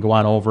link that can go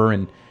on over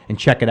and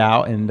check it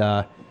out, and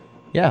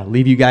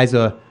leave you guys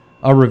a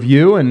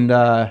review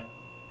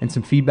and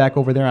some feedback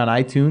over there on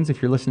iTunes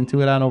if you're listening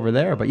to it on over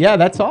there. But yeah,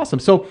 that's awesome.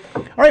 So,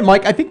 all right,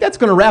 Mike, I think that's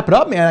going to wrap it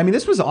up, man. I mean,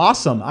 this was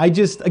awesome. I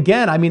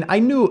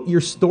knew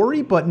your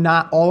story, but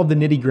not all of the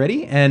nitty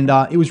gritty. And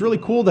it was really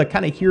cool to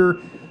kind of hear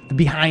the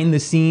behind the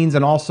scenes,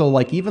 and also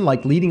even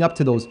leading up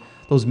to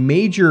those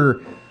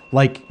major,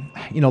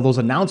 those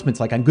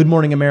announcements on Good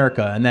Morning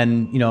America, and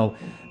then,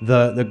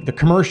 the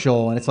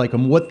commercial, and it's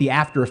what the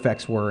after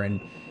effects were.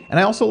 And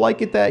I also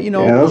like it that,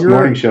 those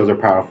morning shows are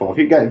powerful.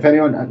 If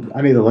anyone,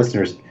 any of the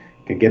listeners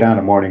can get on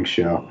a morning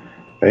show,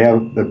 they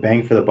have the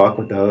bang for the buck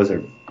with those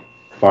are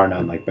bar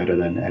none better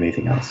than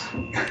anything else.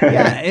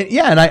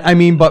 And I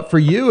mean, but for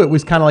you, it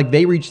was kind of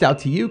they reached out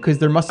to you because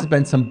there must have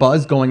been some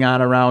buzz going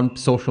on around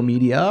social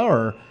media,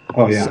 or a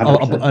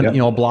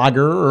blogger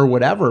or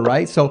whatever,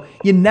 right? So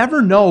you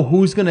never know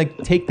who's going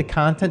to take the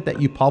content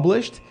that you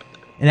published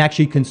and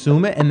actually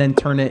consume it and then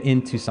turn it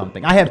into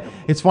something.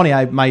 It's funny,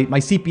 my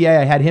CPA,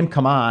 I had him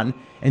come on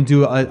and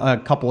do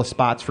a couple of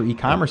spots for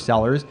e-commerce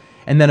sellers,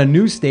 and then a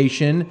news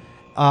station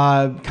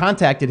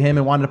contacted him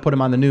and wanted to put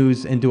him on the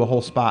news and do a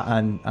whole spot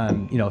on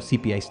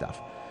CPA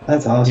stuff.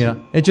 That's awesome. You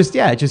know, it's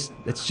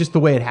just the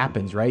way it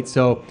happens, right?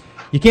 So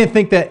you can't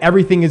think that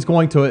everything is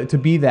going to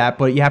be that,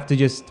 but you have to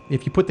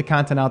if you put the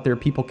content out there,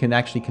 people can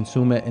actually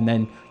consume it, and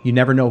then you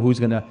never know who's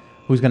gonna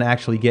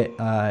actually get,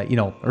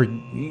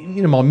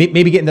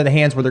 maybe get into the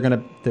hands where they're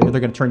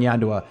gonna turn you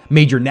onto a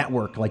major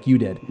network like you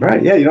did.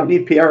 Right. Yeah. You don't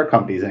need PR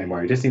companies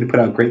anymore. You just need to put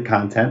out great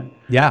content.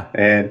 Yeah.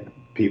 And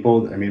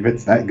people, if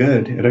it's that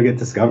good, it'll get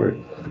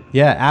discovered.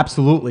 Yeah,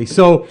 absolutely.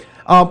 So,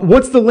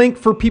 what's the link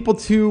for people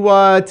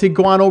to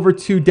go on over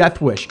to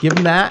Death Wish? Give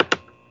them that.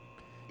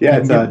 Yeah,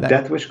 it's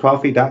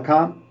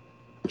deathwishcoffee.com.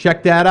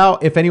 Check that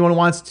out. If anyone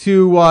wants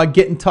to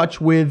get in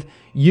touch with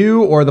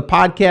you or the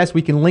podcast,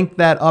 we can link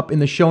that up in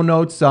the show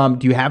notes. Do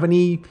you have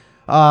any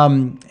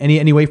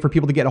way for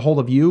people to get a hold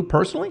of you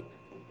personally?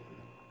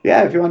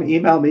 Yeah, if you want to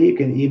email me, you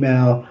can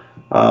email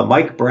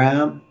Mike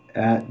Brown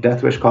at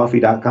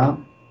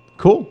deathwishcoffee.com.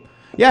 Cool.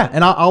 Yeah,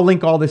 and I'll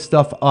link all this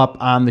stuff up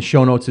on the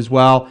show notes as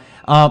well.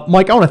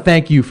 Mike, I want to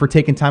thank you for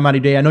taking time out of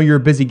your day. I know you're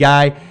a busy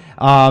guy,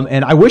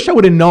 and I wish I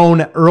would have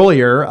known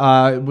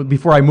earlier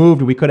before I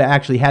moved. We could have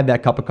actually had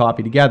that cup of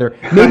coffee together.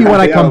 Maybe when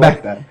I come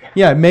back.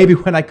 Yeah, maybe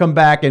when I come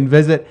back and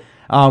visit,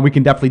 we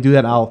can definitely do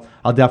that. I'll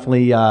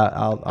definitely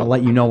I'll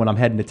let you know when I'm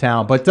heading to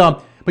town. But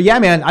yeah,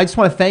 man, I just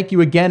want to thank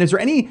you again. Is there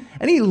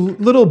any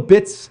little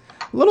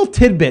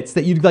tidbits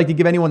that you'd like to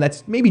give anyone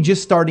that's maybe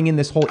just starting in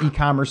this whole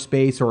e-commerce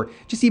space, or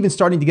just even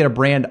starting to get a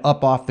brand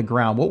up off the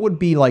ground? What would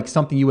be like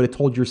something you would have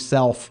told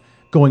yourself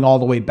going all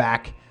the way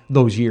back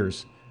those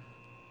years?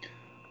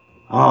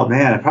 Oh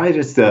man, I probably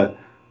just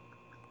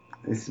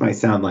this might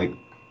sound like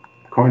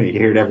corny. You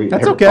hear it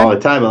all the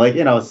time,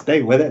 but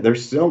stay with it.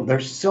 There's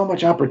so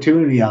much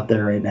opportunity out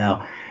there right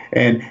now,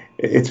 and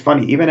it's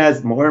funny. Even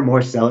as more and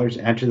more sellers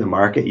enter the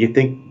market, you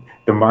think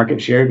the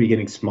market share would be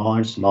getting smaller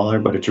and smaller,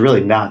 but it's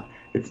really not.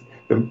 It's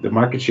the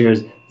market share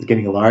is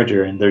getting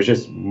larger, and there's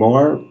just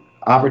more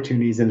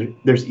opportunities, and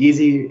there's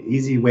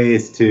easy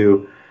ways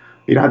to.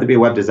 You don't have to be a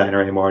web designer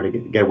anymore to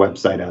get a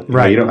website out there.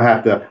 Right. You don't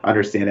have to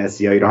understand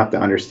SEO. You don't have to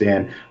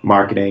understand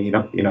marketing. You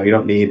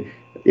don't need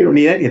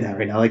any of that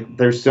right now. Like,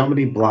 there's so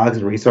many blogs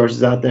and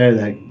resources out there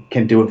that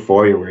can do it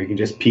for you, where you can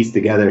just piece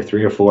together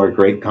 3 or 4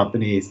 great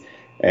companies,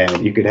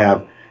 and you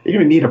don't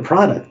even need a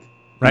product.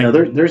 Right.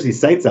 There's these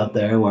sites out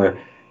there where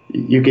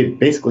you could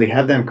basically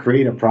have them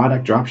create a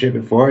product, drop ship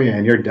it for you,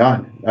 and you're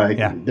done.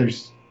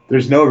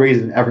 There's no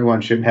reason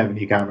everyone shouldn't have an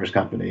e-commerce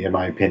company, in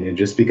my opinion,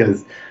 just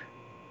because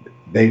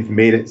they've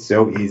made it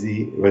so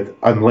easy with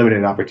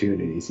unlimited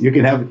opportunities. You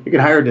can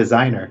hire a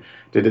designer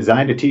to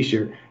design a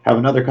T-shirt, have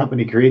another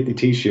company create the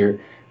T-shirt,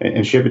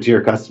 and ship it to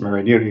your customer,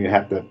 and you don't even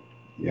have to,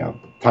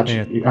 touch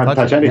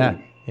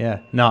anything. Yeah.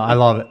 No, I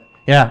love it.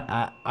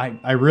 Yeah,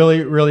 I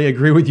really, really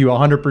agree with you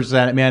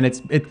 100%. Man,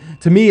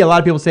 to me, a lot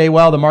of people say,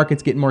 well, the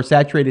market's getting more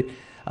saturated.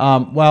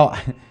 Well,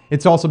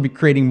 it's also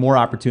creating more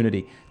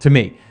opportunity to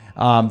me.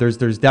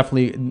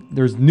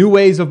 There's new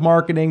ways of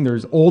marketing.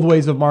 There's old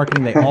ways of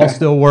marketing. They all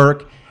still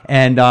work.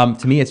 And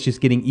to me, it's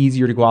just getting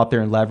easier to go out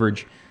there and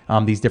leverage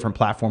these different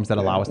platforms that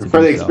allow us to do so.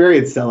 For the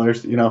experienced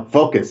sellers,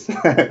 focus.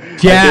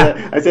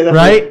 Yeah, I say that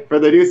right. For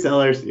the new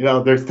sellers,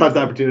 there's tons of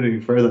opportunity.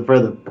 For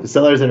the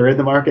sellers that are in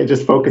the market,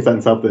 just focus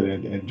on something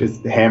and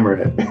just hammer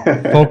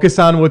it. Focus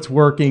on what's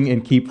working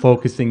and keep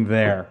focusing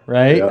there,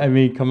 right? Yep. I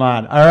mean, come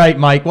on. All right,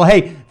 Mike. Well,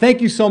 hey,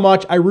 thank you so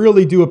much. I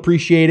really do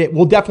appreciate it.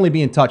 We'll definitely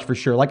be in touch for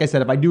sure. Like I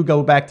said, if I do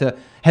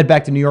head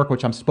back to New York,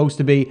 which I'm supposed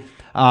to be,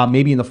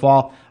 maybe in the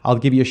fall, I'll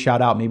give you a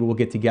shout out. Maybe we'll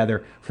get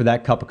together for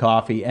that cup of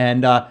coffee.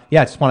 And I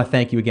just want to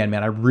thank you again,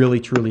 man. I really,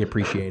 truly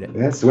appreciate it.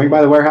 Yeah, swing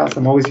by the warehouse.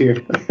 I'm always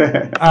here. All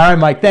right,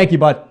 Mike. Thank you,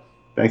 bud.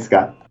 Thanks,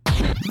 Scott.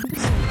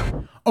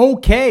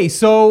 Okay,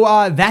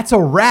 so that's a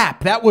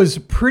wrap. That was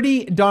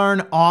pretty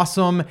darn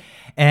awesome.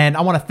 And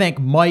I want to thank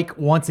Mike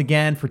once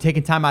again for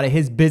taking time out of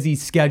his busy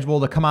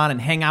schedule to come on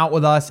and hang out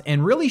with us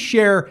and really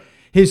share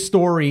his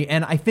story.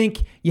 And I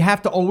think you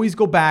have to always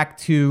go back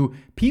to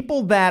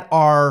people that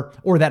are,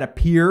 or that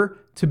appear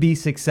to be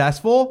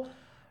successful,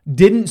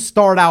 didn't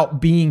start out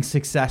being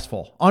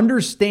successful.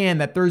 Understand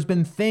that there's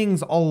been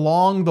things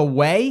along the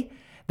way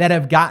that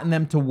have gotten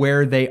them to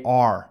where they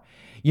are.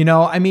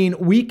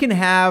 We can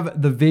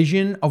have the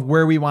vision of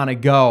where we want to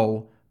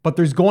go, but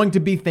there's going to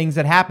be things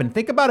that happen.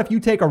 Think about if you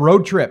take a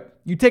road trip.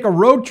 You take a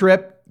road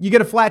trip, you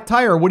get a flat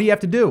tire. What do you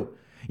have to do?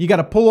 You got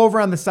to pull over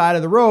on the side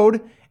of the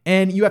road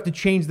and you have to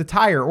change the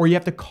tire, or you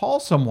have to call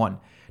someone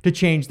to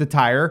change the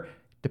tire,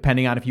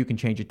 depending on if you can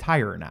change a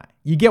tire or not.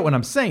 You get what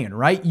I'm saying,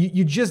 right?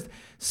 You just,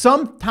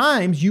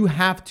 sometimes you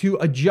have to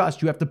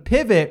adjust, you have to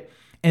pivot,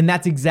 and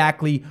that's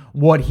exactly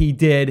what he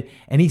did,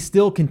 and he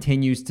still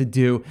continues to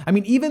do. I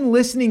mean, even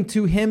listening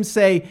to him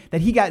say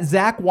that he got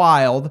Zach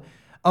Wilde,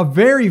 a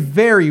very,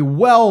 very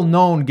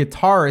well-known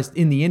guitarist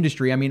in the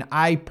industry. I mean,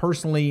 I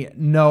personally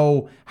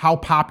know how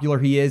popular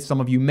he is.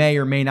 Some of you may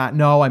or may not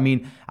know. I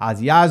mean,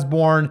 Ozzy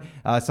Osbourne,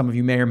 some of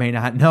you may or may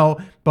not know.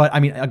 But I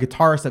mean, a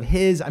guitarist of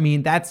his, I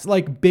mean, that's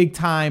like big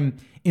time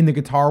in the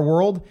guitar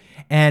world.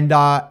 And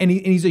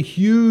he's a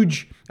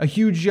huge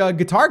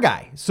guitar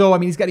guy. So, I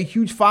mean, he's got a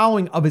huge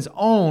following of his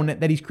own,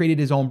 that he's created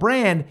his own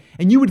brand.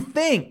 And you would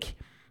think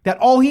that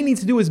all he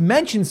needs to do is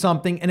mention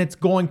something and it's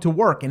going to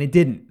work, and it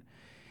didn't.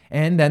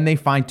 And then they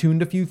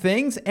fine-tuned a few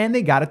things and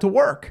they got it to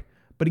work.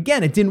 But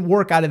again, it didn't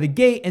work out of the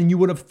gate, and you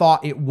would have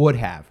thought it would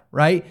have,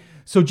 right?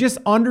 So just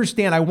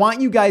understand, I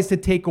want you guys to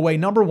take away,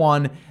 number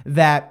one,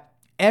 that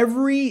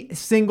every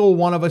single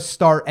one of us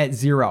start at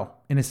zero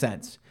in a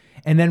sense.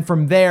 And then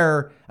from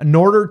there, in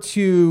order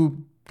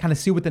to kind of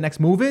see what the next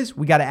move is,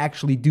 we got to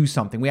actually do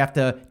something. We have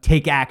to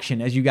take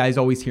action, as you guys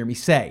always hear me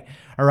say.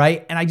 All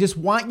right. And I just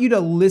want you to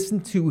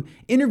listen to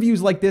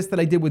interviews like this that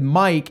I did with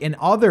Mike and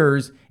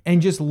others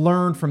and just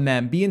learn from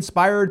them. Be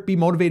inspired, be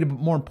motivated, but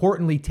more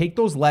importantly, take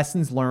those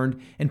lessons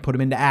learned and put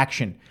them into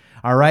action.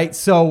 All right.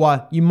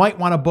 So you might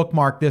want to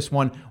bookmark this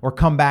one or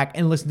come back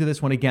and listen to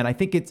this one again. I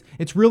think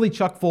it's really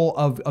chock full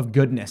of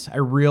goodness. I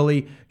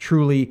really,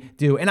 truly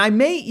do. And I'm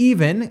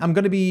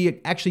going to be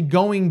actually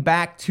going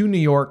back to New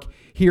York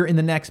here in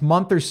the next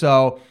month or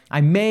so.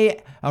 I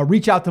may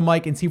reach out to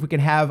Mike and see if we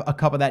can have a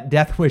cup of that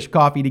Death Wish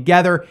coffee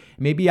together.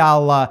 Maybe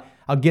I'll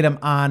get him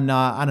on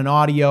an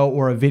audio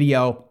or a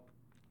video,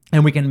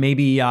 and we can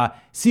maybe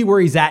see where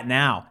he's at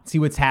now, see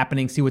what's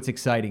happening, see what's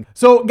exciting.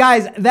 So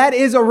guys, that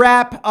is a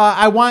wrap.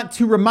 I want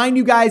to remind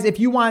you guys, if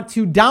you want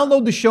to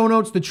download the show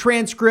notes, the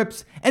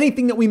transcripts,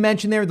 anything that we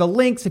mentioned there, the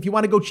links, if you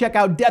want to go check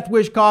out Death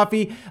Wish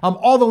Coffee,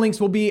 all the links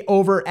will be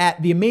over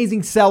at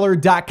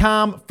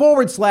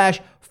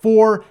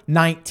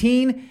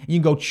theamazingseller.com/419. You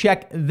can go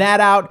check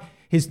that out.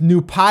 His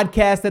new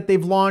podcast that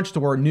they've launched,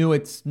 or new,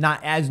 it's not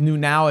as new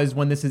now as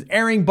when this is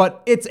airing,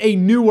 but it's a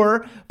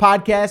newer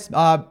podcast.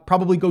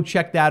 Probably go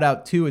check that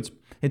out too.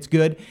 It's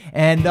good.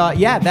 And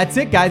yeah, that's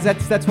it, guys.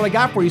 That's what I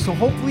got for you. So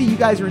hopefully you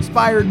guys are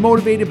inspired,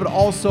 motivated, but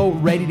also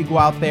ready to go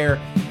out there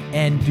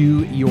and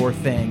do your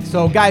thing.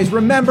 So guys,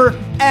 remember,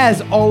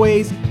 as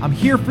always, I'm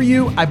here for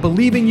you. I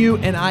believe in you,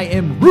 and I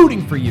am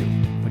rooting for you.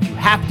 But you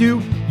have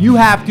to.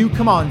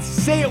 Come on,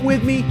 say it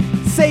with me.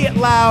 Say it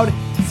loud.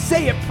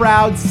 Say it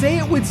proud, say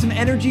it with some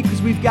energy,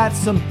 because we've got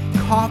some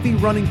coffee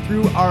running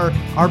through our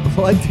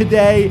blood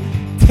today.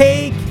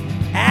 Take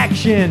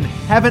action.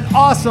 Have an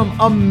awesome,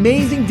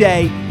 amazing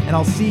day, and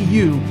I'll see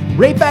you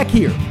right back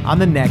here on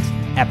the next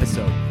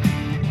episode.